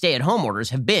all of these stay-at-home orders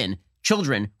have been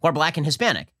children who are black and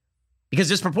Hispanic, because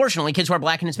disproportionately, kids who are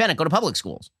black and Hispanic go to public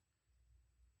schools.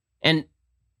 And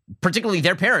particularly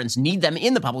their parents need them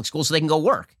in the public school so they can go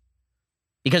work.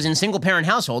 Because in single-parent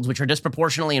households, which are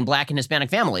disproportionately in Black and Hispanic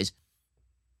families,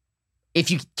 if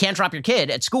you can't drop your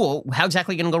kid at school, how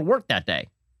exactly are you going to go to work that day?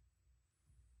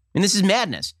 And this is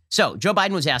madness. So Joe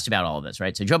Biden was asked about all of this,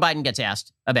 right? So Joe Biden gets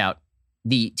asked about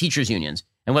the teachers' unions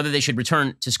and whether they should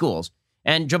return to schools.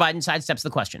 And Joe Biden sidesteps the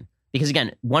question. Because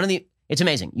again, it's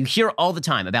amazing. You hear all the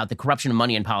time about the corruption of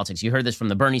money in politics. You heard this from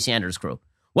the Bernie Sanders crew.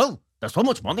 Well, there's so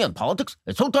much money in politics.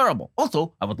 It's so terrible.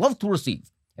 Also, I would love to receive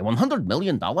a $100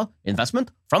 million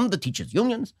investment from the teachers'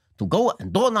 unions to go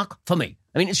and door knock for me.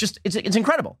 I mean, it's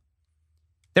incredible.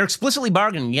 They're explicitly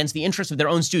bargaining against the interests of their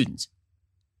own students.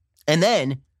 And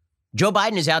then Joe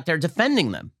Biden is out there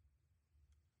defending them.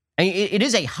 I mean, it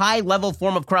is a high-level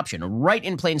form of corruption, right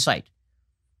in plain sight.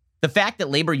 The fact that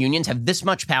labor unions have this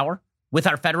much power with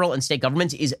our federal and state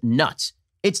governments is nuts.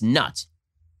 It's nuts.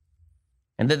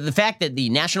 And the fact that the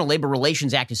National Labor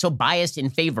Relations Act is so biased in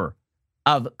favor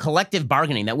of collective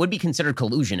bargaining that would be considered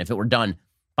collusion if it were done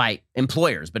by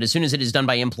employers. But as soon as it is done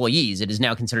by employees, it is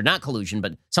now considered not collusion,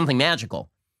 but something magical.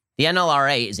 The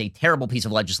NLRA is a terrible piece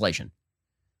of legislation.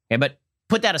 Okay, but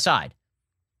put that aside.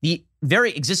 The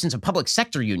very existence of public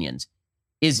sector unions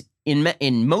is,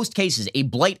 in most cases, a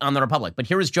blight on the republic. But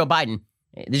here is Joe Biden,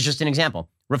 this is just an example,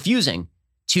 refusing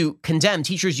to condemn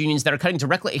teachers' unions that are cutting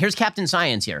directly. Here's Captain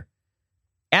Science here.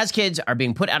 As kids are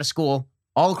being put out of school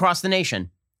all across the nation,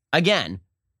 again,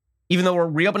 even though we're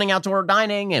reopening outdoor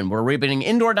dining and we're reopening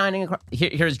indoor dining,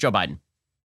 here's Joe Biden.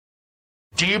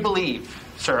 Do you believe,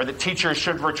 sir, that teachers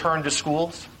should return to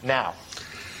schools now?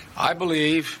 I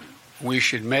believe we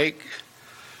should make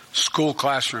school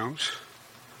classrooms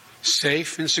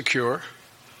safe and secure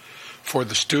for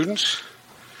the students,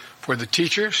 for the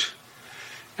teachers,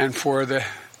 and for the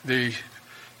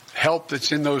help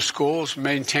that's in those schools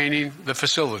maintaining the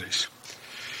facilities.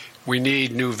 We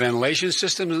need new ventilation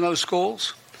systems in those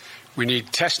schools. We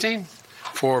need testing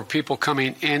for people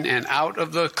coming in and out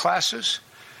of the classes.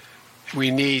 We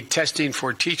need testing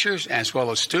for teachers as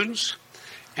well as students.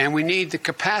 And we need the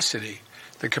capacity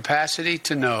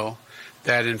to know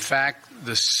that, in fact,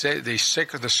 the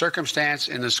circumstance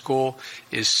in the school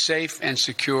is safe and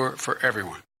secure for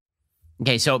everyone.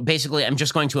 Okay, so basically, I'm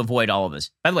just going to avoid all of this.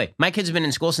 By the way, my kids have been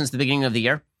in school since the beginning of the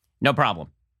year. No problem.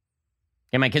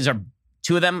 Okay, my kids are,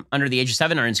 2 of them under the age of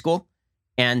 7 are in school,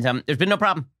 and there's been no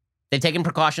problem. They've taken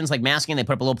precautions like masking. They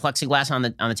put up a little plexiglass on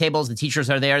the tables. The teachers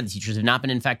are there. The teachers have not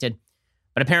been infected.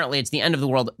 But apparently, it's the end of the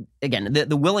world. Again,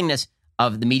 the willingness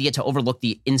of the media to overlook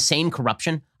the insane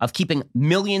corruption of keeping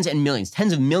millions and millions,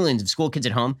 tens of millions of school kids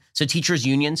at home so teachers'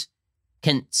 unions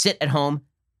can sit at home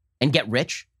and get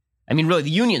rich. I mean, really, the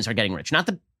unions are getting rich, not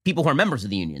the people who are members of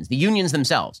the unions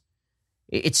themselves.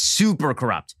 It's super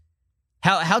corrupt.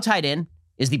 How tied in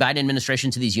is the Biden administration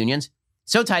to these unions?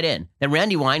 So tied in that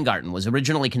Randi Weingarten was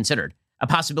originally considered a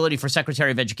possibility for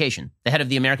Secretary of Education, the head of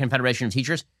the American Federation of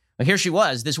Teachers. Well, here she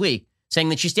was this week saying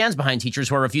that she stands behind teachers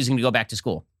who are refusing to go back to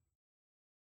school.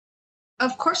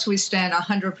 Of course, we stand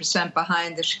 100%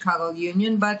 behind the Chicago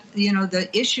Union. But, the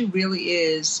issue really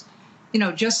is,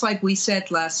 just like we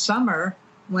said last summer,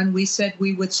 when we said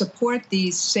we would support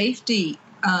these safety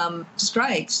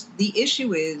strikes, the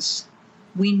issue is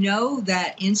we know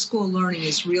that in-school learning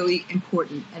is really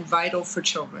important and vital for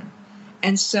children.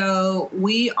 And so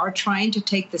we are trying to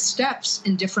take the steps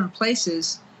in different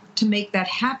places to make that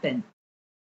happen.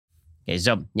 Okay,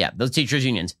 so, yeah, those teachers'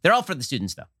 unions, they're all for the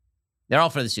students, though. They're all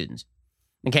for the students.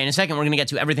 Okay, in a second, we're going to get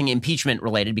to everything impeachment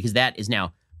related because that is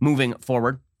now moving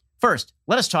forward. First,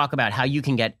 let us talk about how you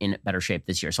can get in better shape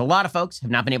this year. So a lot of folks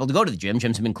have not been able to go to the gym.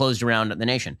 Gyms have been closed around the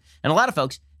nation. And a lot of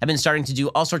folks have been starting to do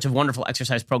all sorts of wonderful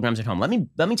exercise programs at home. Let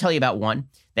me tell you about one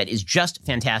that is just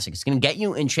fantastic. It's going to get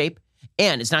you in shape,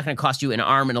 and it's not going to cost you an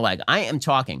arm and a leg. I am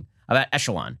talking about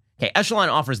Echelon. Okay, Echelon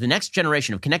offers the next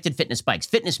generation of connected fitness bikes,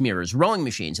 fitness mirrors, rowing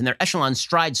machines, and their Echelon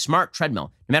Stride Smart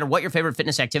Treadmill. No matter what your favorite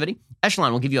fitness activity,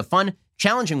 Echelon will give you a fun,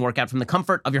 challenging workout from the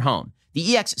comfort of your home. The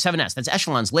EX7S, that's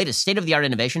Echelon's latest state-of-the-art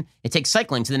innovation. It takes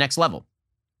cycling to the next level.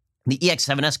 The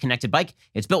EX7S connected bike,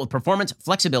 it's built with performance,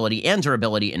 flexibility, and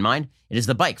durability in mind. It is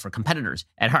the bike for competitors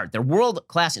at heart. They're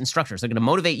world-class instructors. They're going to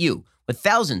motivate you with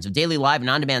thousands of daily live and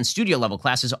on-demand studio-level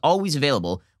classes always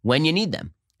available when you need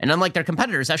them. And unlike their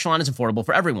competitors, Echelon is affordable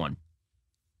for everyone.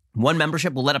 One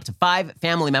membership will let up to 5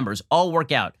 family members all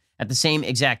work out at the same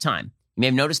exact time. You may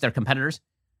have noticed their competitors,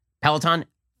 Peloton,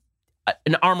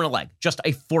 an arm and a leg, just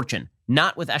a fortune.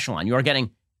 Not with Echelon. You are getting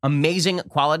amazing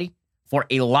quality for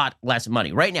a lot less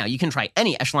money. Right now, you can try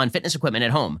any Echelon fitness equipment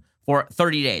at home for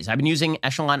 30 days. I've been using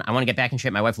Echelon. I want to get back in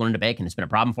shape. My wife learned to bake, and it's been a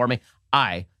problem for me.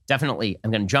 I definitely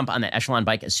am going to jump on that Echelon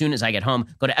bike as soon as I get home.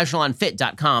 Go to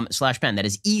echelonfit.com/pen. That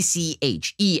is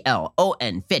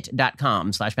ECHELON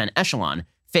fit.com/pen. Echelon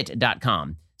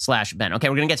fit.com/Ben. Okay,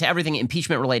 we're going to get to everything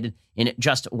impeachment related in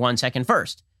just 1 second.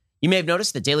 First, you may have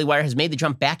noticed that Daily Wire has made the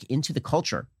jump back into the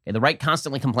culture. Okay, the right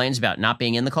constantly complains about not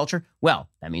being in the culture. Well,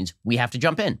 that means we have to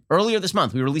jump in. Earlier this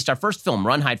month, we released our first film,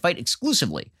 Run, Hide, Fight,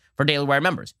 exclusively for Daily Wire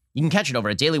members. You can catch it over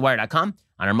at dailywire.com,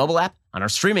 on our mobile app, on our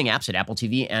streaming apps at Apple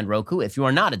TV and Roku. If you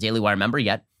are not a Daily Wire member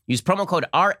yet, use promo code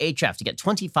RHF to get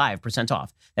 25%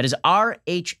 off. That is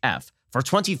RHF for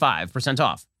 25%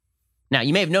 off. Now,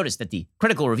 you may have noticed that the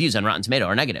critical reviews on Rotten Tomato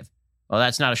are negative. Well,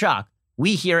 that's not a shock.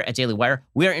 We here at Daily Wire,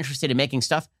 we are interested in making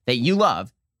stuff that you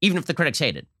love, even if the critics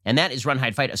hate it. And that is Run,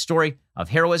 Hide, Fight, a story of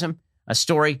heroism, a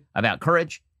story about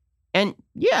courage, and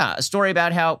yeah, a story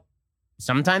about how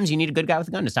sometimes you need a good guy with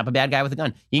a gun to stop a bad guy with a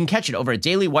gun. You can catch it over at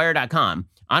dailywire.com,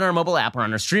 on our mobile app, or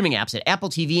on our streaming apps at Apple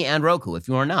TV and Roku. If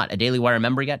you are not a Daily Wire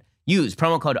member yet, use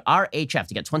promo code RHF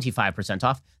to get 25%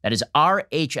 off. That is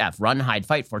RHF, Run, Hide,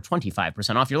 Fight, for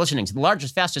 25% off. You're listening to the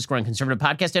largest, fastest growing conservative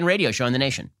podcast and radio show in the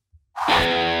nation.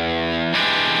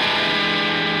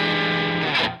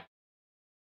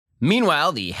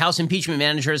 Meanwhile, the House impeachment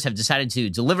managers have decided to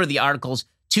deliver the articles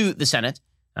to the Senate.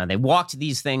 They walked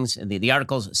these things, the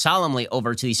articles, solemnly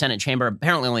over to the Senate chamber.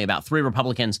 Apparently only about 3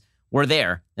 Republicans were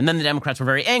there. And then the Democrats were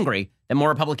very angry that more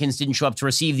Republicans didn't show up to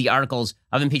receive the articles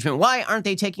of impeachment. Why aren't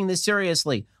they taking this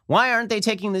seriously? Why aren't they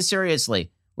taking this seriously?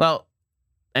 Well,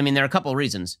 I mean, there are a couple of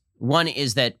reasons. One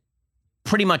is that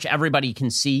pretty much everybody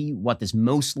can see what this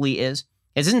mostly is.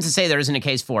 It isn't to say there isn't a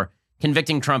case for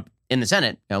convicting Trump in the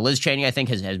Senate. You know, Liz Cheney, I think,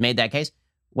 has made that case.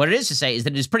 What it is to say is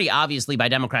that it is pretty obviously by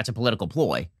Democrats a political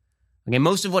ploy. Okay,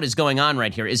 most of what is going on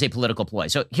right here is a political ploy.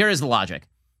 So here is the logic.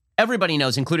 Everybody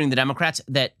knows, including the Democrats,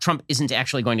 that Trump isn't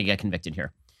actually going to get convicted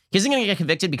here. He isn't going to get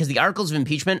convicted because the articles of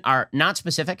impeachment are not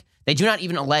specific. They do not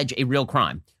even allege a real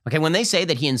crime. Okay, when they say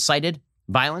that he incited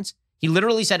violence, he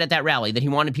literally said at that rally that he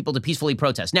wanted people to peacefully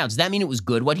protest. Now, does that mean it was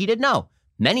good what he did? No.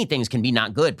 Many things can be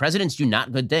not good. Presidents do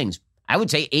not good things. I would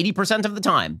say 80% of the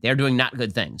time, they're doing not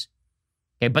good things.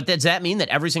 Okay, but does that mean that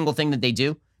every single thing that they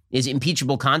do is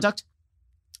impeachable conduct?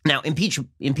 Now,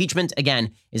 impeachment,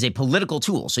 again, is a political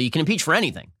tool, so you can impeach for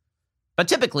anything. But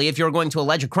typically, if you're going to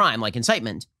allege a crime like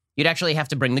incitement, you'd actually have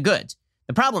to bring the goods.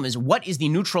 The problem is, what is the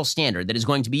neutral standard that is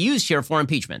going to be used here for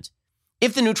impeachment?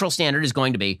 If the neutral standard is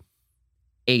going to be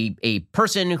a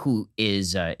person who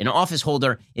is an office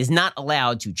holder is not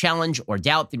allowed to challenge or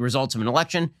doubt the results of an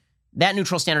election, that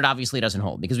neutral standard obviously doesn't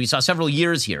hold, because we saw several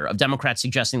years here of Democrats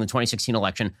suggesting the 2016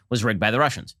 election was rigged by the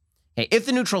Russians. Okay, if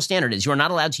the neutral standard is you're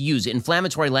not allowed to use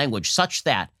inflammatory language such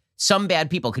that some bad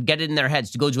people could get it in their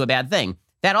heads to go do a bad thing,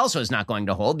 that also is not going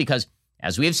to hold because,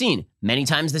 as we have seen, many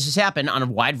times this has happened on a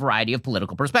wide variety of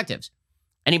political perspectives.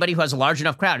 Anybody who has a large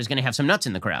enough crowd is going to have some nuts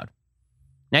in the crowd.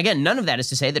 Now, again, none of that is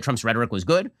to say that Trump's rhetoric was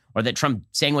good or that Trump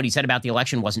saying what he said about the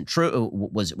election wasn't true,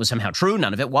 was somehow true.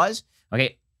 None of it was.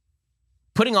 Okay,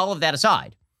 putting all of that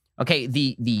aside, okay,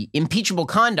 the impeachable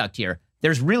conduct here,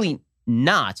 there's really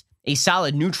not a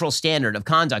solid neutral standard of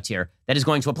conduct here that is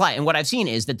going to apply. And what I've seen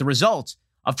is that the results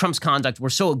of Trump's conduct were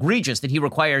so egregious that he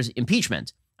requires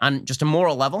impeachment on just a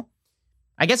moral level.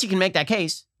 I guess you can make that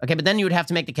case, okay, but then you would have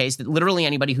to make the case that literally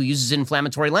anybody who uses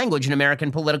inflammatory language in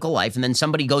American political life and then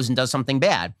somebody goes and does something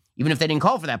bad, even if they didn't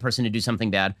call for that person to do something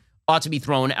bad, ought to be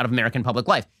thrown out of American public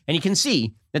life. And you can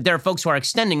see that there are folks who are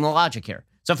extending the logic here.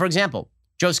 So, for example,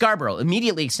 Joe Scarborough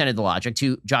immediately extended the logic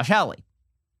to Josh Hawley.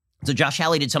 So Josh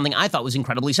Hawley did something I thought was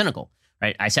incredibly cynical,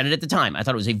 right? I said it at the time. I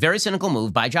thought it was a very cynical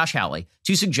move by Josh Hawley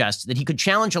to suggest that he could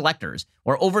challenge electors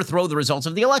or overthrow the results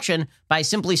of the election by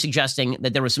simply suggesting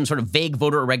that there was some sort of vague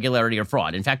voter irregularity or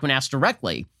fraud. In fact, when asked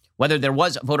directly whether there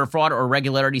was voter fraud or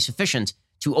irregularity sufficient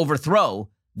to overthrow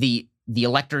the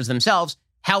electors themselves,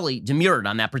 Hawley demurred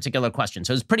on that particular question.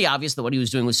 So it was pretty obvious that what he was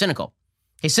doing was cynical.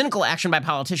 A cynical action by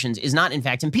politicians is not, in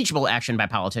fact, impeachable action by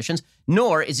politicians,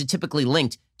 nor is it typically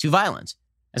linked to violence.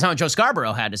 That's not what Joe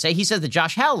Scarborough had to say. He says that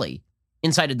Josh Hawley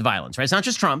incited the violence, right? It's not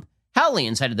just Trump. Hawley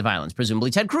incited the violence. Presumably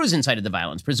Ted Cruz incited the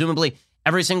violence. Presumably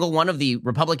every single one of the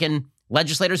Republican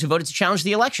legislators who voted to challenge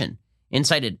the election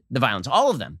incited the violence. All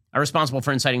of them are responsible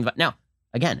for inciting. Now,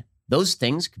 again, those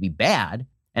things could be bad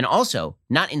and also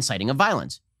not inciting of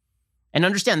violence. And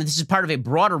understand that this is part of a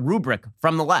broader rubric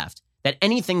from the left, that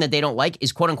anything that they don't like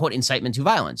is quote-unquote incitement to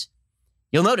violence.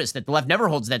 You'll notice that the left never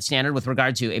holds that standard with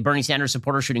regard to a Bernie Sanders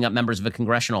supporter shooting up members of a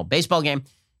congressional baseball game.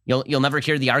 You'll never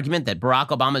hear the argument that Barack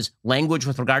Obama's language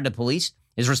with regard to police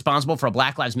is responsible for a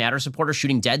Black Lives Matter supporter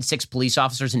shooting dead 6 police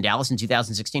officers in Dallas in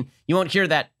 2016. You won't hear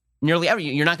that nearly ever.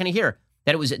 You're not going to hear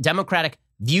that it was Democratic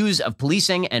views of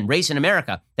policing and race in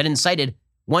America that incited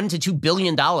 $1 to $2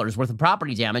 billion worth of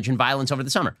property damage and violence over the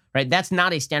summer, right? That's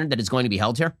not a standard that is going to be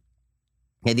held here.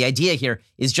 Okay, the idea here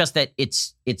is just that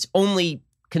it's only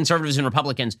conservatives and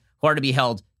Republicans who are to be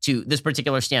held to this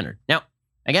particular standard. Now,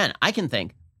 again, I can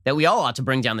think that we all ought to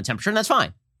bring down the temperature, and that's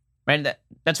fine, right?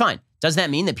 That's fine. Does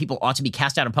that mean that people ought to be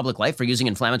cast out of public life for using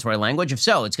inflammatory language? If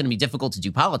so, it's going to be difficult to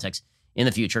do politics in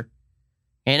the future.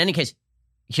 In any case,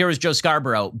 here is Joe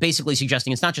Scarborough basically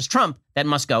suggesting it's not just Trump that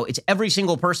must go, it's every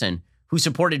single person who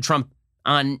supported Trump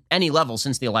on any level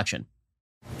since the election.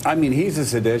 I mean, he's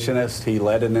a seditionist. He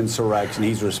led an insurrection.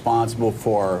 He's responsible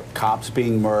for cops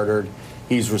being murdered.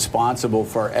 He's responsible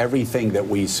for everything that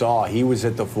we saw. He was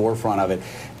at the forefront of it.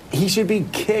 He should be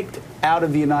kicked out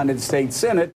of the United States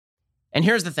Senate. And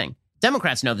here's the thing.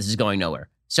 Democrats know this is going nowhere.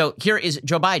 So here is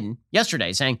Joe Biden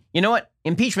yesterday saying, you know what?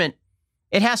 Impeachment,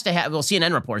 it has to happen. Well,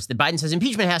 CNN reports that Biden says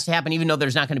impeachment has to happen even though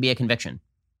there's not going to be a conviction.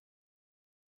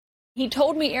 He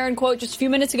told me, Aaron, quote, just a few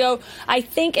minutes ago, I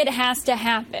think it has to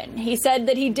happen. He said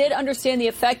that he did understand the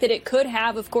effect that it could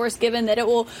have, of course, given that it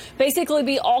will basically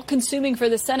be all-consuming for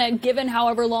the Senate, given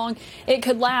however long it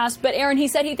could last. But, Aaron, he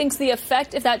said he thinks the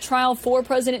effect if that trial for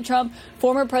President Trump,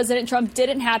 former President Trump,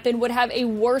 didn't happen would have a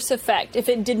worse effect if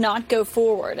it did not go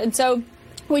forward. And so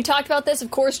we talked about this.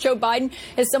 Of course, Joe Biden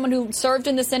is someone who served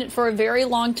in the Senate for a very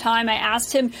long time. I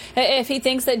asked him if he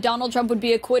thinks that Donald Trump would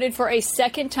be acquitted for a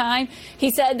second time.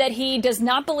 He said that he does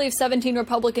not believe 17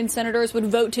 Republican senators would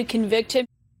vote to convict him.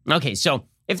 Okay, so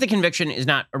if the conviction is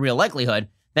not a real likelihood,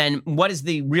 then what is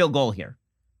the real goal here?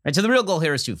 Right, so the real goal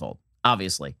here is twofold,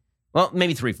 obviously. Well,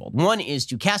 maybe threefold. One is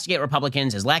to castigate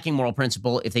Republicans as lacking moral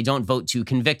principle if they don't vote to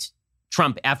convict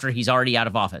Trump after he's already out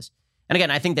of office. And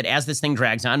again, I think that as this thing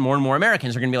drags on, more and more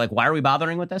Americans are going to be like, why are we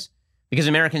bothering with this? Because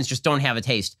Americans just don't have a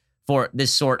taste for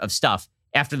this sort of stuff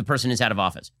after the person is out of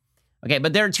office. Okay,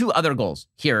 but there are two other goals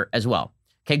here as well.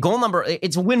 Okay, goal number,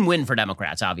 it's a win-win for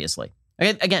Democrats, obviously.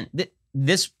 Okay, again,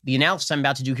 the analysis I'm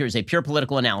about to do here is a pure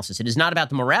political analysis. It is not about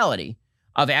the morality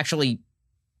of actually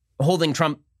holding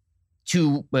Trump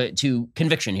to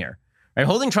conviction here. Right,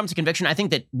 holding Trump to conviction, I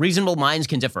think that reasonable minds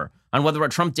can differ on whether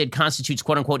what Trump did constitutes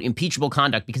quote-unquote impeachable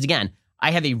conduct. Because again,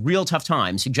 I have a real tough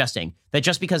time suggesting that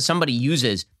just because somebody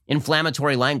uses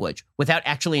inflammatory language without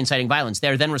actually inciting violence,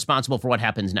 they're then responsible for what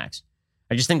happens next.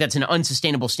 I just think that's an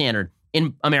unsustainable standard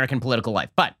in American political life.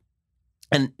 But,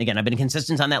 and again, I've been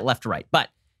consistent on that left to right. But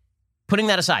putting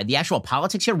that aside, the actual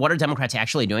politics here, what are Democrats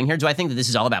actually doing here? Do I think that this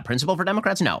is all about principle for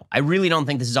Democrats? No, I really don't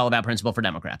think this is all about principle for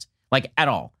Democrats, like at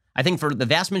all. I think for the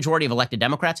vast majority of elected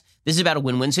Democrats, this is about a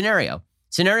win-win scenario.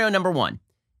 Scenario number one,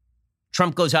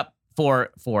 Trump goes up for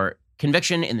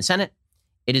conviction in the Senate.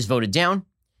 It is voted down.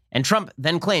 And Trump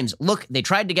then claims, look, they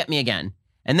tried to get me again.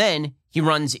 And then he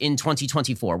runs in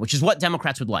 2024, which is what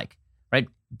Democrats would like, right?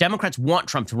 Democrats want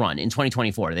Trump to run in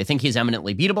 2024. They think he is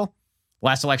eminently beatable.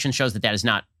 Last election shows that that is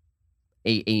not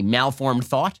a malformed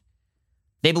thought.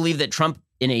 They believe that Trump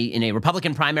in a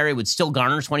Republican primary would still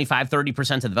garner 25,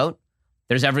 30% of the vote.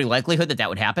 There's every likelihood that that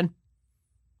would happen.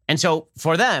 And so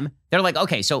for them, they're like,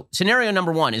 okay, so scenario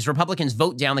number one is Republicans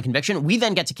vote down the conviction. We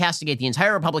then get to castigate the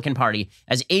entire Republican Party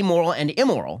as amoral and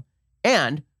immoral.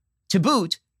 And to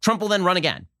boot, Trump will then run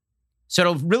again. So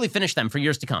it'll really finish them for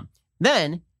years to come.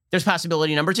 Then there's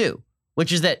possibility number two,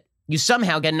 which is that you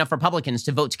somehow get enough Republicans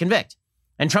to vote to convict.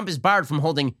 And Trump is barred from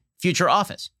holding future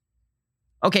office.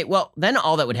 Okay, well, then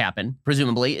all that would happen,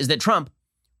 presumably, is that Trump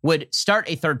would start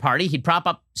a third party. He'd prop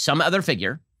up some other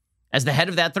figure as the head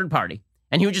of that third party,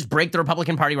 and he would just break the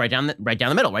Republican Party right down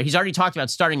the middle, right? He's already talked about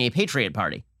starting a Patriot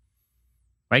Party,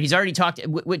 right? He's already talked,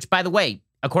 which, by the way,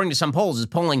 according to some polls, is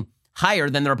polling higher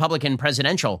than the Republican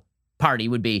presidential party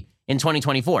would be in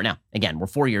 2024. Now, again, we're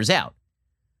 4 years out.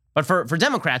 But for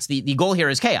Democrats, the goal here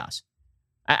is chaos.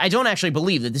 I don't actually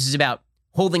believe that this is about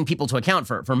holding people to account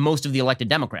for most of the elected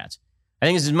Democrats. I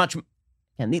think this is much,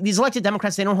 and these elected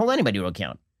Democrats, they don't hold anybody to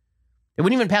account. They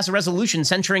wouldn't even pass a resolution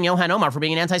censuring Ilhan Omar for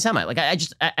being an anti-Semite. Like, I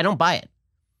don't buy it.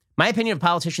 My opinion of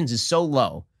politicians is so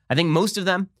low. I think most of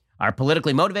them are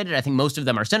politically motivated. I think most of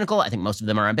them are cynical. I think most of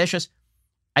them are ambitious.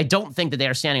 I don't think that they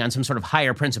are standing on some sort of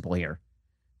higher principle here.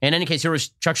 In any case, here was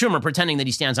Chuck Schumer pretending that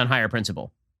he stands on higher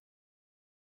principle.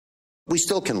 We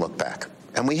still can look back,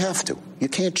 and we have to. You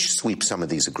can't sweep some of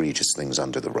these egregious things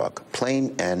under the rug.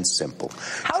 Plain and simple.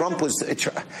 Trump was, his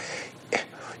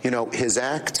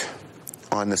act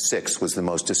on the 6th was the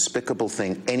most despicable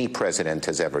thing any president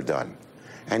has ever done.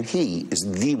 And he is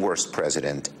the worst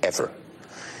president ever.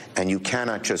 And you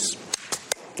cannot just,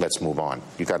 let's move on.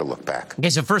 You got to look back. Okay,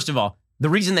 so first of all, the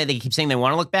reason that they keep saying they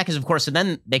want to look back is, of course, so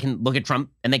then they can look at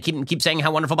Trump and they keep saying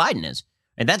how wonderful Biden is.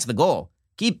 And that's the goal.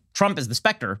 Keep Trump as the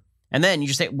specter. And then you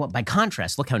just say, well, by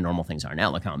contrast, look how normal things are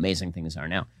now. Look how amazing things are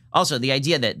now. Also, the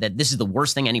idea that this is the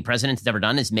worst thing any president has ever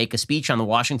done is make a speech on the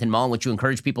Washington Mall in which you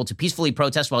encourage people to peacefully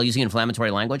protest while using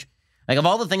inflammatory language. Like, of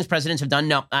all the things presidents have done,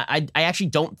 no, I actually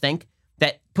don't think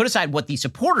that, put aside what the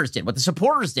supporters did. What the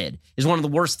supporters did is one of the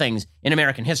worst things in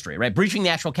American history, right? Breaching the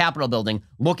actual Capitol building,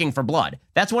 looking for blood.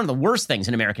 That's one of the worst things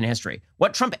in American history.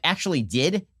 What Trump actually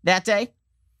did that day,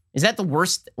 is that the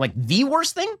worst, like the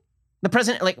worst thing? The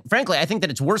president, like, frankly, I think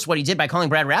that it's worse what he did by calling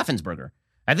Brad Raffensperger.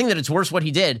 I think that it's worse what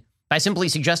he did by simply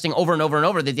suggesting over and over and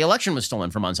over that the election was stolen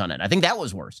for months on end. I think that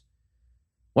was worse.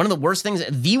 One of the worst things,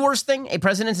 the worst thing a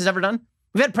president has ever done.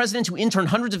 We've had presidents who interned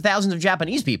hundreds of thousands of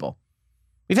Japanese people.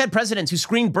 We've had presidents who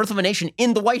screened Birth of a Nation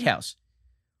in the White House.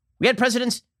 We had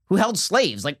presidents who held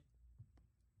slaves. Like,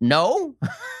 no.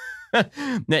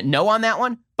 No on that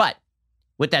one. But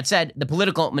with that said, the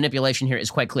political manipulation here is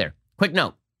quite clear. Quick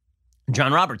note.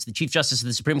 John Roberts, the Chief Justice of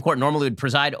the Supreme Court, normally would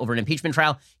preside over an impeachment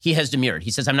trial. He has demurred.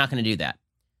 He says, I'm not going to do that.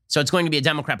 So it's going to be a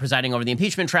Democrat presiding over the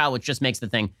impeachment trial, which just makes the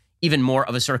thing even more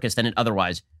of a circus than it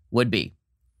otherwise would be.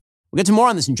 We'll get to more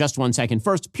on this in just 1 second.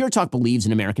 First, Pure Talk believes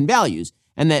in American values,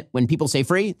 and that when people say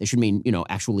free, they should mean,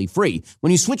 actually free.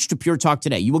 When you switch to Pure Talk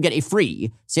today, you will get a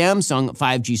free Samsung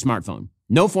 5G smartphone.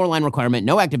 No 4-line requirement,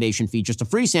 no activation fee, just a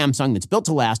free Samsung that's built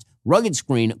to last, rugged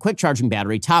screen, quick charging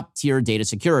battery, top-tier data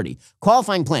security.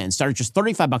 Qualifying plans start at just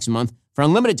 $35 a month for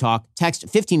unlimited talk, text,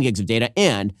 15 gigs of data,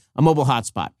 and a mobile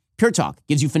hotspot. Pure Talk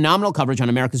gives you phenomenal coverage on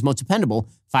America's most dependable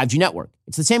 5G network.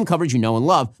 It's the same coverage you know and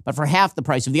love, but for half the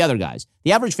price of the other guys.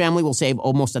 The average family will save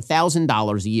almost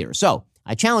 $1,000 a year. So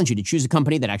I challenge you to choose a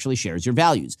company that actually shares your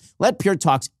values. Let Pure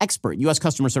Talk's expert U.S.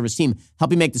 customer service team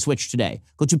help you make the switch today.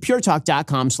 Go to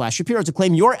puretalk.com/Shapiro to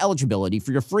claim your eligibility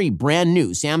for your free brand new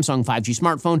Samsung 5G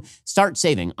smartphone. Start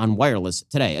saving on wireless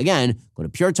today. Again, go to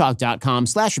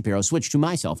puretalk.com/Shapiro. Switch to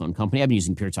my cell phone company. I've been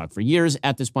using Pure Talk for years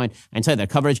at this point. I can tell you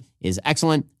that coverage is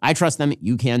excellent. I trust them.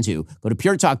 You can too. Go to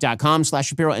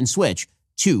puretalk.com/Shapiro and switch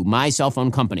to my cell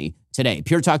phone company today.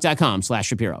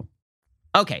 puretalk.com/Shapiro.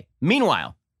 Okay.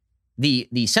 Meanwhile,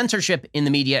 the censorship in the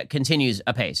media continues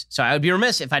apace. So I would be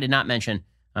remiss if I did not mention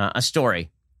a story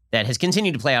that has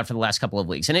continued to play out for the last couple of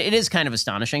weeks. And it is kind of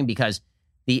astonishing because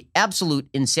the absolute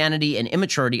insanity and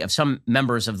immaturity of some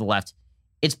members of the left,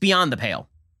 it's beyond the pale.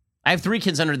 I have 3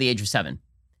 kids under the age of 7.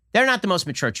 They're not the most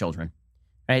mature children,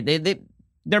 right?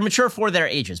 They're mature for their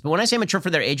ages. But when I say mature for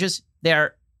their ages,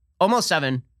 they're almost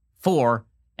 7, 4,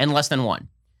 and less than 1.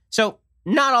 So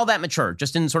not all that mature,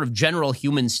 just in sort of general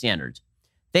human standards.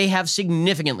 They have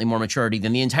significantly more maturity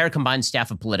than the entire combined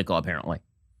staff of Politico, apparently.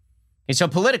 Okay, so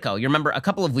Politico, you remember a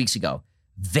couple of weeks ago,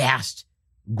 vast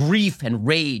grief and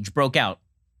rage broke out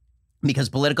because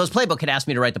Politico's playbook had asked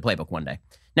me to write the playbook one day.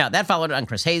 Now, that followed on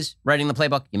Chris Hayes writing the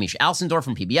playbook. Yamiche Alcindor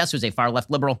from PBS, who's a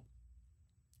far-left liberal.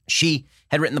 She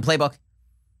had written the playbook.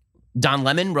 Don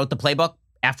Lemon wrote the playbook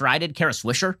after I did. Kara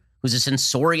Swisher, who's a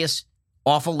censorious,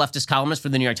 awful leftist columnist for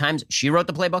the New York Times, she wrote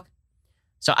the playbook.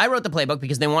 So I wrote the playbook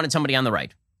because they wanted somebody on the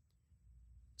right.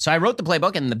 So I wrote the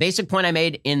playbook, and the basic point I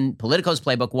made in Politico's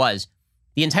playbook was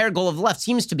the entire goal of the left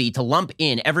seems to be to lump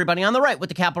in everybody on the right with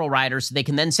the Capitol rioters so they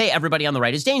can then say everybody on the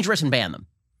right is dangerous and ban them.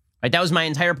 Right? That was my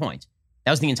entire point.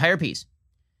 That was the entire piece.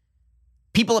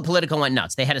 People at Politico went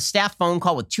nuts. They had a staff phone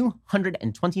call with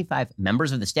 225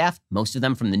 members of the staff, most of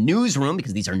them from the newsroom,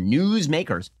 because these are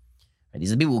newsmakers. Right?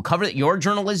 These are the people who cover your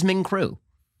journalism crew.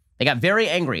 They got very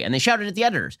angry, and they shouted at the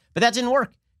editors. But that didn't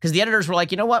work, because the editors were like,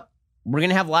 you know what? We're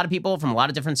going to have a lot of people from a lot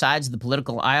of different sides of the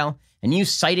political aisle, and you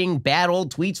citing bad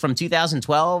old tweets from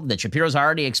 2012 that Shapiro's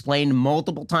already explained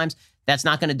multiple times, that's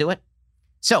not going to do it.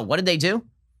 So what did they do?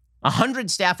 100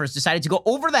 staffers decided to go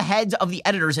over the heads of the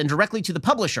editors and directly to the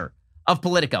publisher of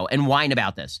Politico and whine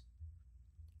about this.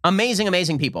 Amazing,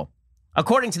 amazing people.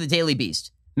 According to the Daily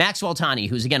Beast, Maxwell Tawney,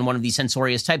 who's again one of these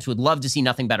censorious types, would love to see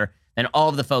nothing better than all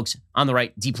of the folks on the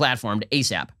right deplatformed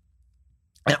ASAP.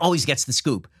 And always gets the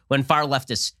scoop when far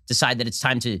leftists decide that it's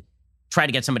time to try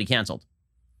to get somebody canceled.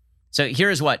 So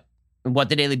here's what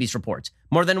the Daily Beast reports.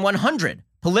 More than 100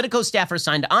 Politico staffers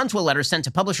signed onto a letter sent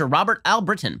to publisher Robert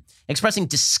Albritton expressing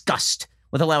disgust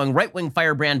with allowing right-wing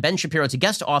firebrand Ben Shapiro to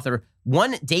guest author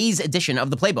one day's edition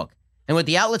of the playbook, and with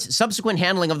the outlet's subsequent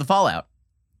handling of the fallout.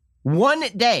 One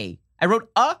day, I wrote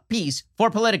a piece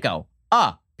for Politico.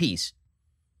 A piece.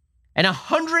 And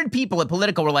 100 people at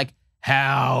Politico were like,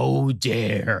 how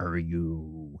dare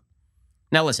you?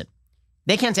 Now listen,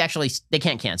 they can't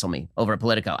cancel me over at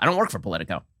Politico. I don't work for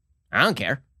Politico. I don't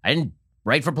care. I didn't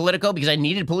write for Politico because I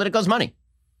needed Politico's money.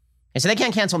 And so they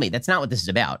can't cancel me. That's not what this is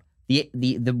about.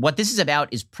 What this is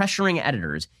about is pressuring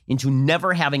editors into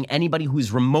never having anybody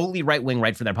who's remotely right-wing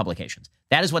write for their publications.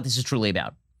 That is what this is truly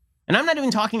about. And I'm not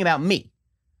even talking about me.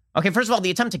 Okay, first of all,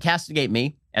 the attempt to castigate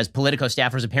me, as Politico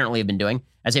staffers apparently have been doing,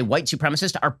 as a white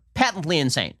supremacist are patently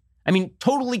insane. I mean,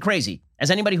 totally crazy.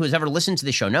 As anybody who has ever listened to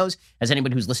this show knows, as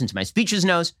anybody who's listened to my speeches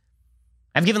knows,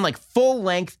 I've given like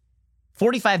full-length,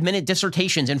 45-minute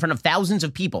dissertations in front of thousands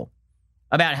of people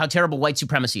about how terrible white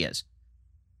supremacy is.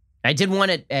 I did one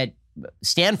at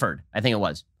Stanford, I think it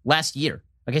was, last year.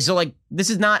 Okay, so like this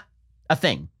is not a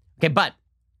thing. Okay, but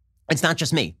it's not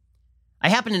just me. I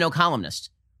happen to know columnists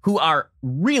who are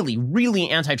really, really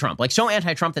anti-Trump, like so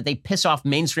anti-Trump that they piss off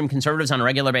mainstream conservatives on a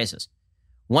regular basis.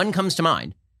 One comes to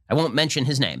mind. I won't mention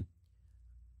his name.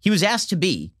 He was asked to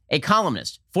be a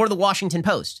columnist for the Washington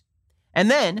Post. And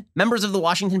then members of the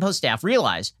Washington Post staff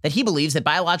realized that he believes that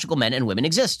biological men and women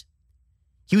exist.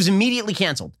 He was immediately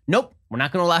canceled. Nope, we're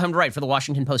not going to allow him to write for the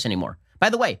Washington Post anymore. By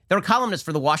the way, there are columnists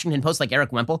for the Washington Post like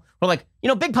Eric Wemple who are like,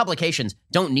 big publications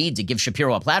don't need to give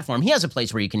Shapiro a platform. He has a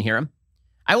place where you can hear him.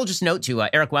 I will just note to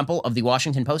Eric Wemple of the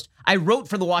Washington Post, I wrote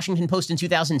for the Washington Post in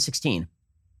 2016.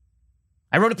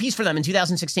 I wrote a piece for them in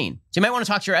 2016. So you might want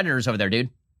to talk to your editors over there, dude.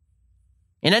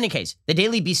 In any case, the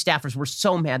Daily Beast staffers were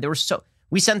so mad.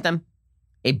 We sent them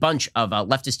a bunch of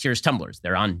Leftist Tears tumblers.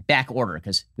 They're on back order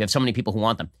because we have so many people who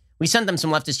want them. We sent them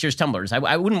some Leftist Tears tumblers.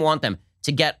 I wouldn't want them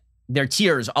to get their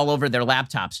tears all over their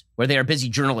laptops where they are busy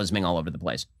journalisming all over the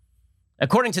place.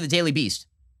 According to the Daily Beast,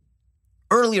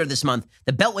 earlier this month,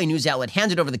 the Beltway news outlet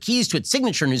handed over the keys to its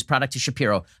signature news product to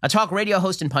Shapiro, a talk radio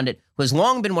host and pundit who has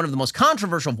long been one of the most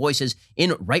controversial voices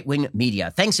in right-wing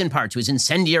media, thanks in part to his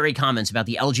incendiary comments about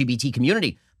the LGBT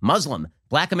community, Muslim,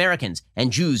 Black Americans,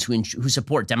 and Jews who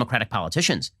support Democratic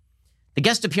politicians. The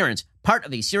guest appearance, part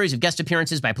of a series of guest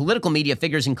appearances by political media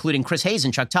figures including Chris Hayes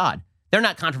and Chuck Todd. They're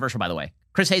not controversial, by the way.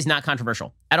 Chris Hayes not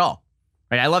controversial at all.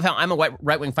 Right? I love how I'm a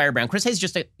right-wing firebrand. Chris Hayes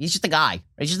he's just a guy. Right?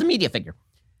 He's just a media figure.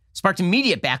 Sparked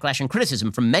immediate backlash and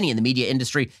criticism from many in the media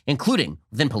industry, including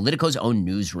within Politico's own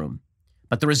newsroom.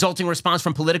 But the resulting response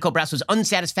from Politico brass was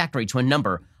unsatisfactory to a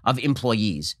number of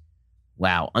employees.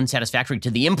 Wow, unsatisfactory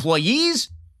to the employees?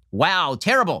 Wow,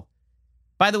 terrible.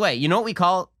 By the way, you know what we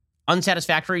call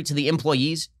unsatisfactory to the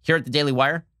employees here at the Daily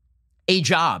Wire? A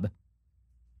job.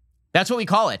 That's what we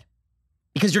call it.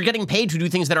 Because you're getting paid to do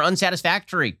things that are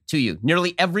unsatisfactory to you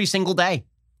nearly every single day.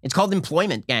 It's called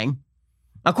employment, gang.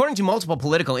 According to multiple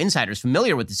political insiders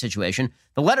familiar with the situation,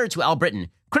 the letter to Al Britton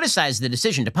criticized the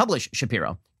decision to publish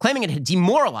Shapiro, claiming it had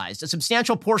demoralized a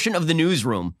substantial portion of the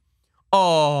newsroom.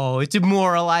 Oh, it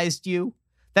demoralized you?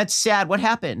 That's sad. What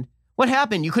happened? What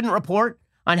happened? You couldn't report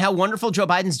on how wonderful Joe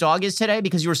Biden's dog is today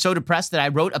because you were so depressed that I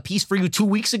wrote a piece for you 2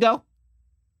 weeks ago?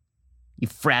 You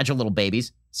fragile little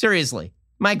babies. Seriously.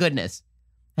 My goodness.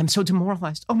 I'm so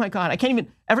demoralized. Oh my God. I can't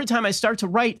even, every time I start to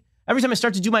write, every time I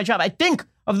start to do my job, I think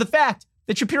of the fact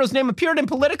that Shapiro's name appeared in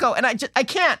Politico, and I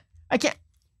can't. I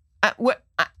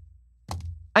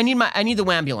need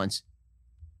the ambulance.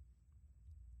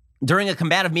 During a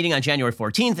combative meeting on January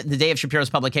 14th, the day of Shapiro's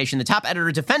publication, the top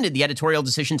editor defended the editorial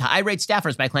decision to irate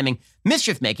staffers by claiming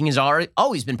mischief-making has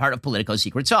always been part of Politico's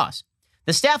secret sauce.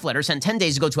 The staff letter sent 10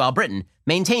 days ago to Al Britton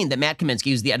maintained that Matt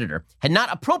Kaminsky, who's the editor, had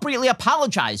not appropriately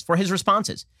apologized for his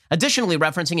responses, additionally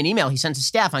referencing an email he sent to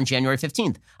staff on January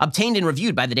 15th, obtained and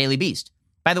reviewed by the Daily Beast.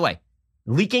 By the way,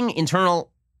 leaking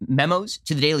internal memos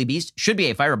to the Daily Beast should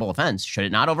be a fireable offense, should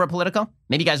it not, over at Politico?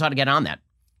 Maybe you guys ought to get on that.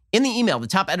 In the email, the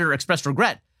top editor expressed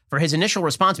regret for his initial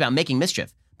response about making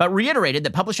mischief, but reiterated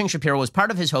that publishing Shapiro was part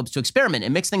of his hopes to experiment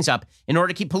and mix things up in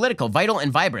order to keep Politico vital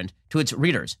and vibrant to its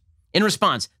readers. In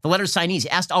response, the letter's signees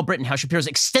asked Al Britton how Shapiro's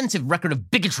extensive record of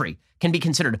bigotry can be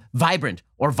considered vibrant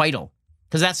or vital,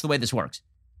 because that's the way this works.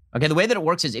 Okay, the way that it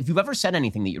works is if you've ever said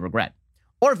anything that you regret,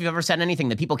 or if you've ever said anything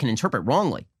that people can interpret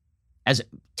wrongly as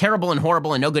terrible and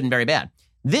horrible and no good and very bad,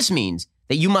 this means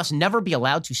that you must never be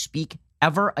allowed to speak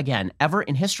ever again, ever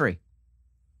in history.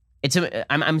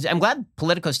 I'm glad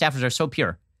Politico staffers are so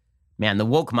pure. Man, the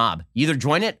woke mob, you either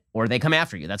join it or they come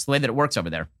after you. That's the way that it works over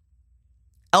there.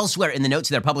 Elsewhere in the note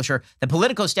to their publisher, the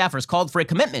Politico staffers called for a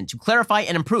commitment to clarify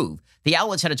and improve the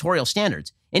outlet's editorial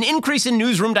standards, an increase in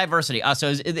newsroom diversity.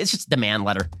 So it's just a demand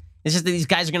letter. It's just that these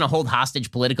guys are going to hold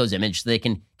hostage Politico's image so they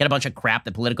can get a bunch of crap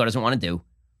that Politico doesn't want to do.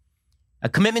 A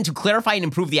commitment to clarify and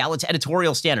improve the outlet's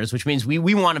editorial standards, which means we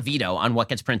want a veto on what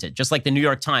gets printed, just like the New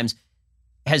York Times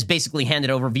has basically handed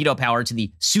over veto power to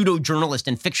the pseudo-journalist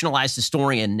and fictionalized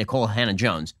historian Nicole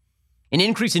Hannah-Jones. An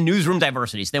increase in newsroom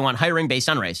diversity, so they want hiring based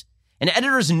on race. An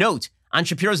editor's note on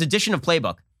Shapiro's edition of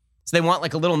Playbook. So they want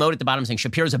like a little note at the bottom saying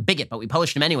Shapiro's a bigot, but we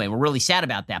published him anyway. We're really sad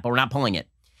about that, but we're not pulling it.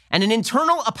 And an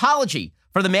internal apology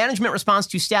for the management response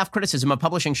to staff criticism of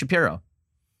publishing Shapiro.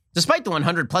 Despite the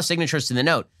 100-plus signatures to the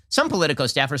note, some Politico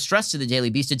staffers stressed to the Daily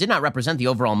Beast it did not represent the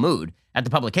overall mood at the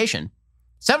publication.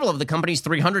 Several of the company's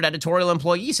 300 editorial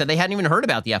employees said they hadn't even heard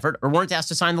about the effort or weren't asked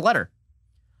to sign the letter.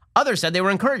 Others said they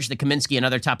were encouraged that Kaminsky and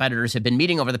other top editors have been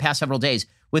meeting over the past several days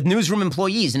with newsroom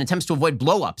employees in attempts to avoid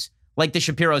blow-ups like the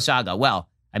Shapiro saga. Well,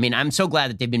 I mean, I'm so glad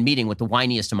that they've been meeting with the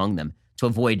whiniest among them to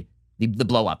avoid the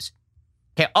blow-ups.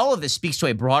 Okay, all of this speaks to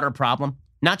a broader problem,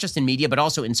 not just in media, but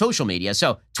also in social media.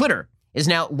 So Twitter is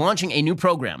now launching a new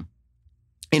program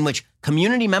in which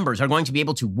community members are going to be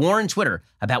able to warn Twitter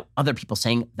about other people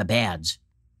saying the bads.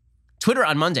 Twitter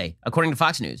on Monday, according to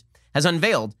Fox News, has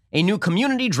unveiled a new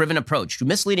community-driven approach to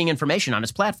misleading information on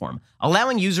its platform,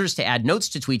 allowing users to add notes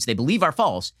to tweets they believe are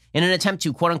false in an attempt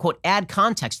to, quote-unquote, add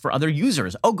context for other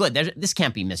users. Oh, good. This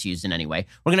can't be misused in any way.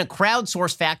 We're going to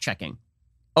crowdsource fact-checking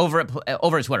over at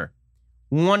Twitter.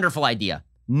 Wonderful idea.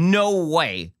 No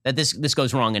way that this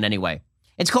goes wrong in any way.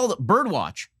 It's called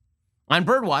Birdwatch. On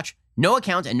Birdwatch, no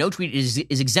account and no tweet is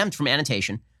exempt from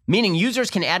annotation, meaning users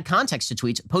can add context to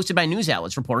tweets posted by news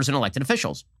outlets, reporters, and elected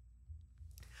officials.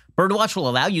 Birdwatch will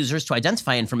allow users to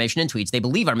identify information in tweets they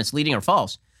believe are misleading or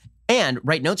false and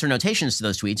write notes or notations to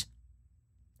those tweets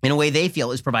in a way they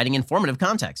feel is providing informative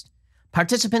context.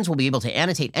 Participants will be able to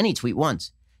annotate any tweet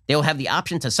once. They will have the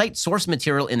option to cite source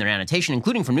material in their annotation,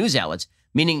 including from news outlets,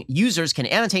 meaning users can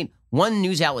annotate one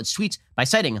news outlet's tweets by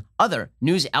citing other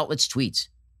news outlets' tweets.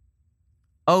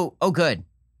 Oh, good.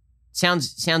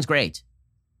 Sounds great.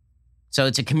 So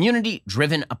it's a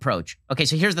community-driven approach. Okay,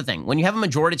 so here's the thing. When you have a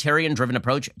majoritarian-driven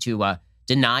approach to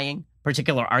denying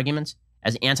particular arguments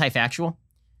as anti-factual,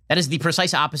 that is the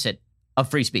precise opposite of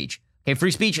free speech. Okay,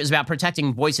 free speech is about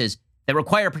protecting voices that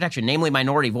require protection, namely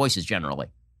minority voices generally.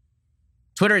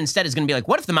 Twitter instead is going to be like,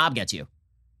 what if the mob gets you?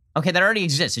 Okay, that already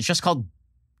exists. It's just called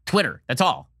Twitter. That's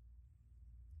all.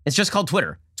 It's just called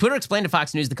Twitter. Twitter explained to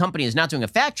Fox News the company is not doing a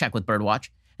fact check with Birdwatch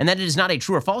and that it is not a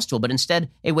true or false tool, but instead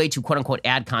a way to, quote unquote,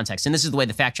 add context. And this is the way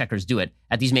the fact checkers do it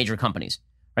at these major companies,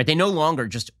 right? They no longer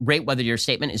just rate whether your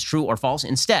statement is true or false.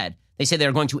 Instead, they say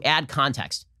they're going to add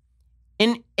context,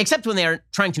 except when they are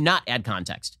trying to not add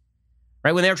context,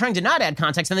 right? When they're trying to not add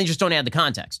context, then they just don't add the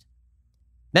context.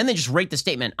 Then they just rate the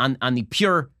statement on the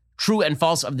pure true and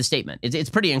false of the statement. It's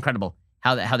pretty incredible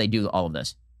how they do all of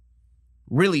this.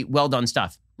 Really well done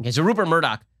stuff. Okay, so Rupert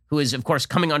Murdoch, who is, of course,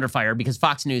 coming under fire because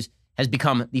Fox News has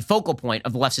become the focal point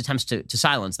of the left's attempts to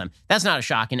silence them. That's not a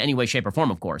shock in any way, shape, or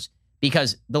form, of course,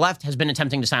 because the left has been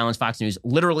attempting to silence Fox News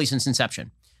literally since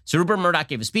inception. So Rupert Murdoch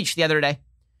gave a speech the other day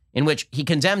in which he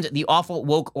condemned the awful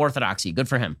woke orthodoxy. Good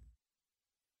for him.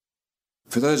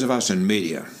 For those of us in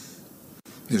media,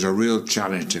 there's a real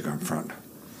challenge to confront.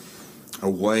 A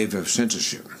wave of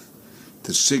censorship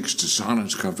that seeks to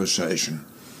silence conversation,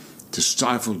 to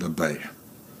stifle debate,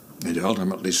 and to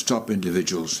ultimately stop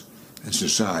individuals and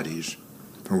societies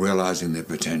from realizing their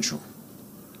potential.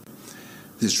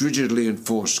 This rigidly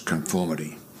enforced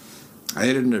conformity,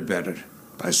 aided and abetted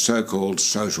by so-called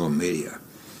social media,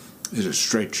 is a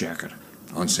straitjacket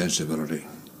on sensibility.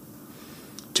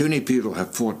 Too many people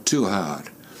have fought too hard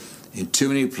in too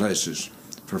many places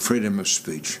for freedom of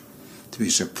speech to be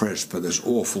suppressed by this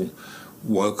awful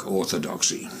woke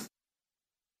orthodoxy.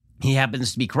 He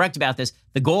happens to be correct about this.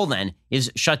 The goal then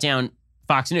is shut down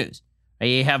Fox News.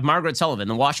 You have Margaret Sullivan,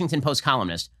 the Washington Post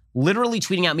columnist, literally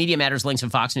tweeting out Media Matters links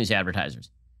of Fox News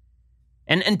advertisers.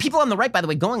 And people on the right, by the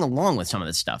way, going along with some of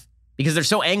this stuff because they're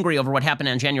so angry over what happened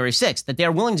on January 6th that they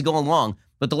are willing to go along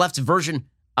with the left's version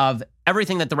of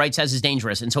everything that the right says is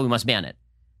dangerous, and so we must ban it.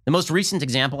 The most recent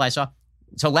example I saw,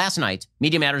 so last night,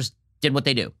 Media Matters did what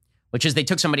they do, which is they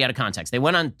took somebody out of context. They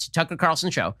went on to Tucker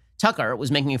Carlson's show. Tucker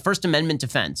was making a First Amendment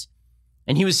defense.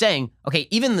 And he was saying, okay,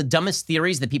 even the dumbest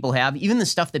theories that people have, even the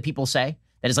stuff that people say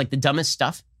that is like the dumbest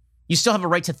stuff, you still have a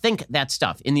right to think that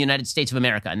stuff in the United States of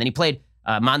America. And then he played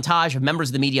a montage of members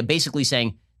of the media basically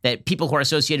saying that people who are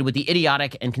associated with the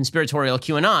idiotic and conspiratorial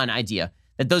QAnon idea,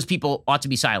 that those people ought to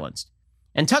be silenced.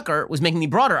 And Tucker was making the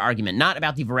broader argument, not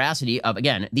about the veracity of,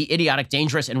 again, the idiotic,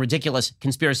 dangerous, and ridiculous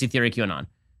conspiracy theory QAnon.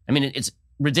 I mean, it's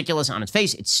ridiculous on its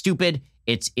face. It's stupid.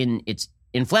 It's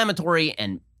inflammatory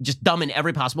and just dumb in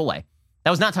every possible way. That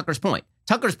was not Tucker's point.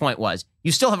 Tucker's point was,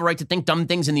 you still have a right to think dumb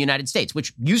things in the United States,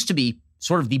 which used to be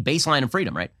sort of the baseline of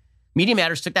freedom, right? Media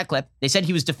Matters took that clip. They said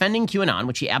he was defending QAnon,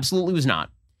 which he absolutely was not.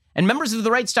 And members of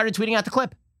the right started tweeting out the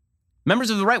clip.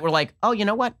 Members of the right were like, oh, you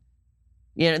know what?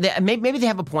 You know, maybe they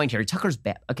have a point here. Tucker's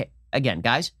bad. Okay, again,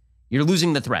 guys, you're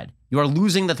losing the thread. You are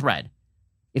losing the thread.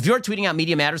 If you're tweeting out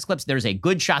Media Matters clips, there's a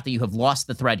good shot that you have lost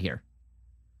the thread here.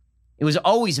 It was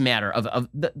always a matter of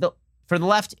for the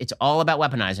left, it's all about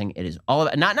weaponizing. It is all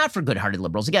about, not for good-hearted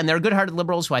liberals. Again, there are good-hearted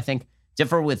liberals who I think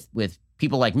differ with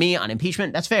people like me on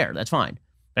impeachment. That's fair. That's fine.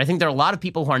 But I think there are a lot of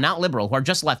people who are not liberal, who are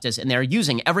just leftists, and they're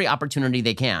using every opportunity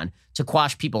they can to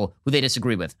quash people who they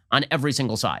disagree with on every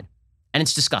single side. And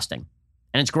it's disgusting.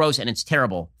 And it's gross, and it's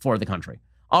terrible for the country.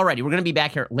 Alrighty, we're going to be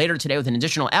back here later today with an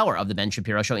additional hour of The Ben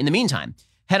Shapiro Show. In the meantime,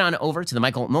 head on over to the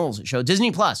Michael Knowles Show.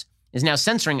 Disney Plus is now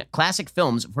censoring classic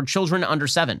films for children under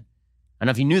 7. I don't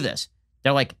know if you knew this.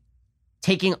 They're like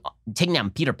taking down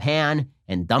Peter Pan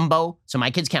and Dumbo, so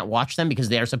my kids can't watch them because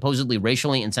they are supposedly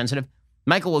racially insensitive.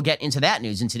 Michael will get into that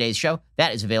news in today's show.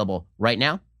 That is available right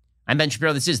now. I'm Ben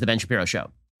Shapiro. This is The Ben Shapiro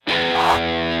Show.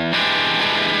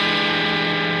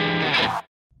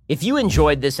 If you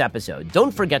enjoyed this episode,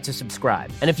 don't forget to subscribe.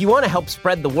 And if you want to help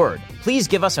spread the word, please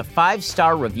give us a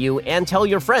 5-star review and tell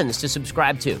your friends to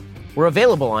subscribe too. We're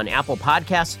available on Apple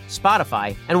Podcasts,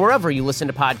 Spotify, and wherever you listen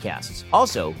to podcasts.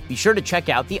 Also, be sure to check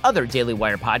out the other Daily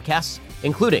Wire podcasts,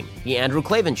 including The Andrew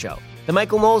Klavan Show, The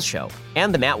Michael Knowles Show,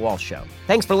 and The Matt Walsh Show.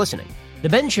 Thanks for listening. The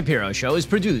Ben Shapiro Show is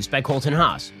produced by Colton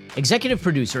Haas. Executive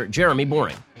producer, Jeremy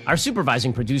Boring. Our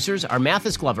supervising producers are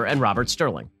Mathis Glover and Robert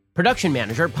Sterling. Production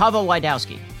manager, Pavel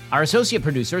Wydowski. Our associate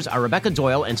producers are Rebecca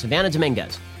Doyle and Savannah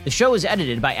Dominguez. The show is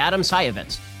edited by Adam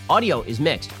Sayevitz. Audio is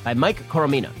mixed by Mike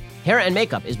Coromina. Hair and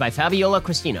makeup is by Fabiola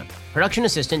Cristina. Production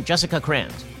assistant, Jessica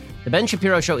Kranz. The Ben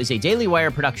Shapiro Show is a Daily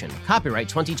Wire production. Copyright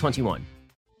 2021.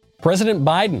 President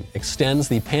Biden extends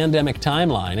the pandemic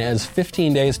timeline as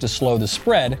 15 days to slow the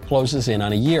spread closes in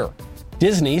on a year.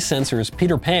 Disney censors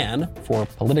Peter Pan for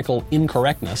political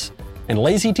incorrectness, and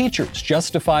lazy teachers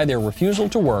justify their refusal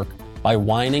to work by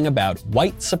whining about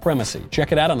white supremacy.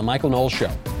 Check it out on The Michael Knowles Show.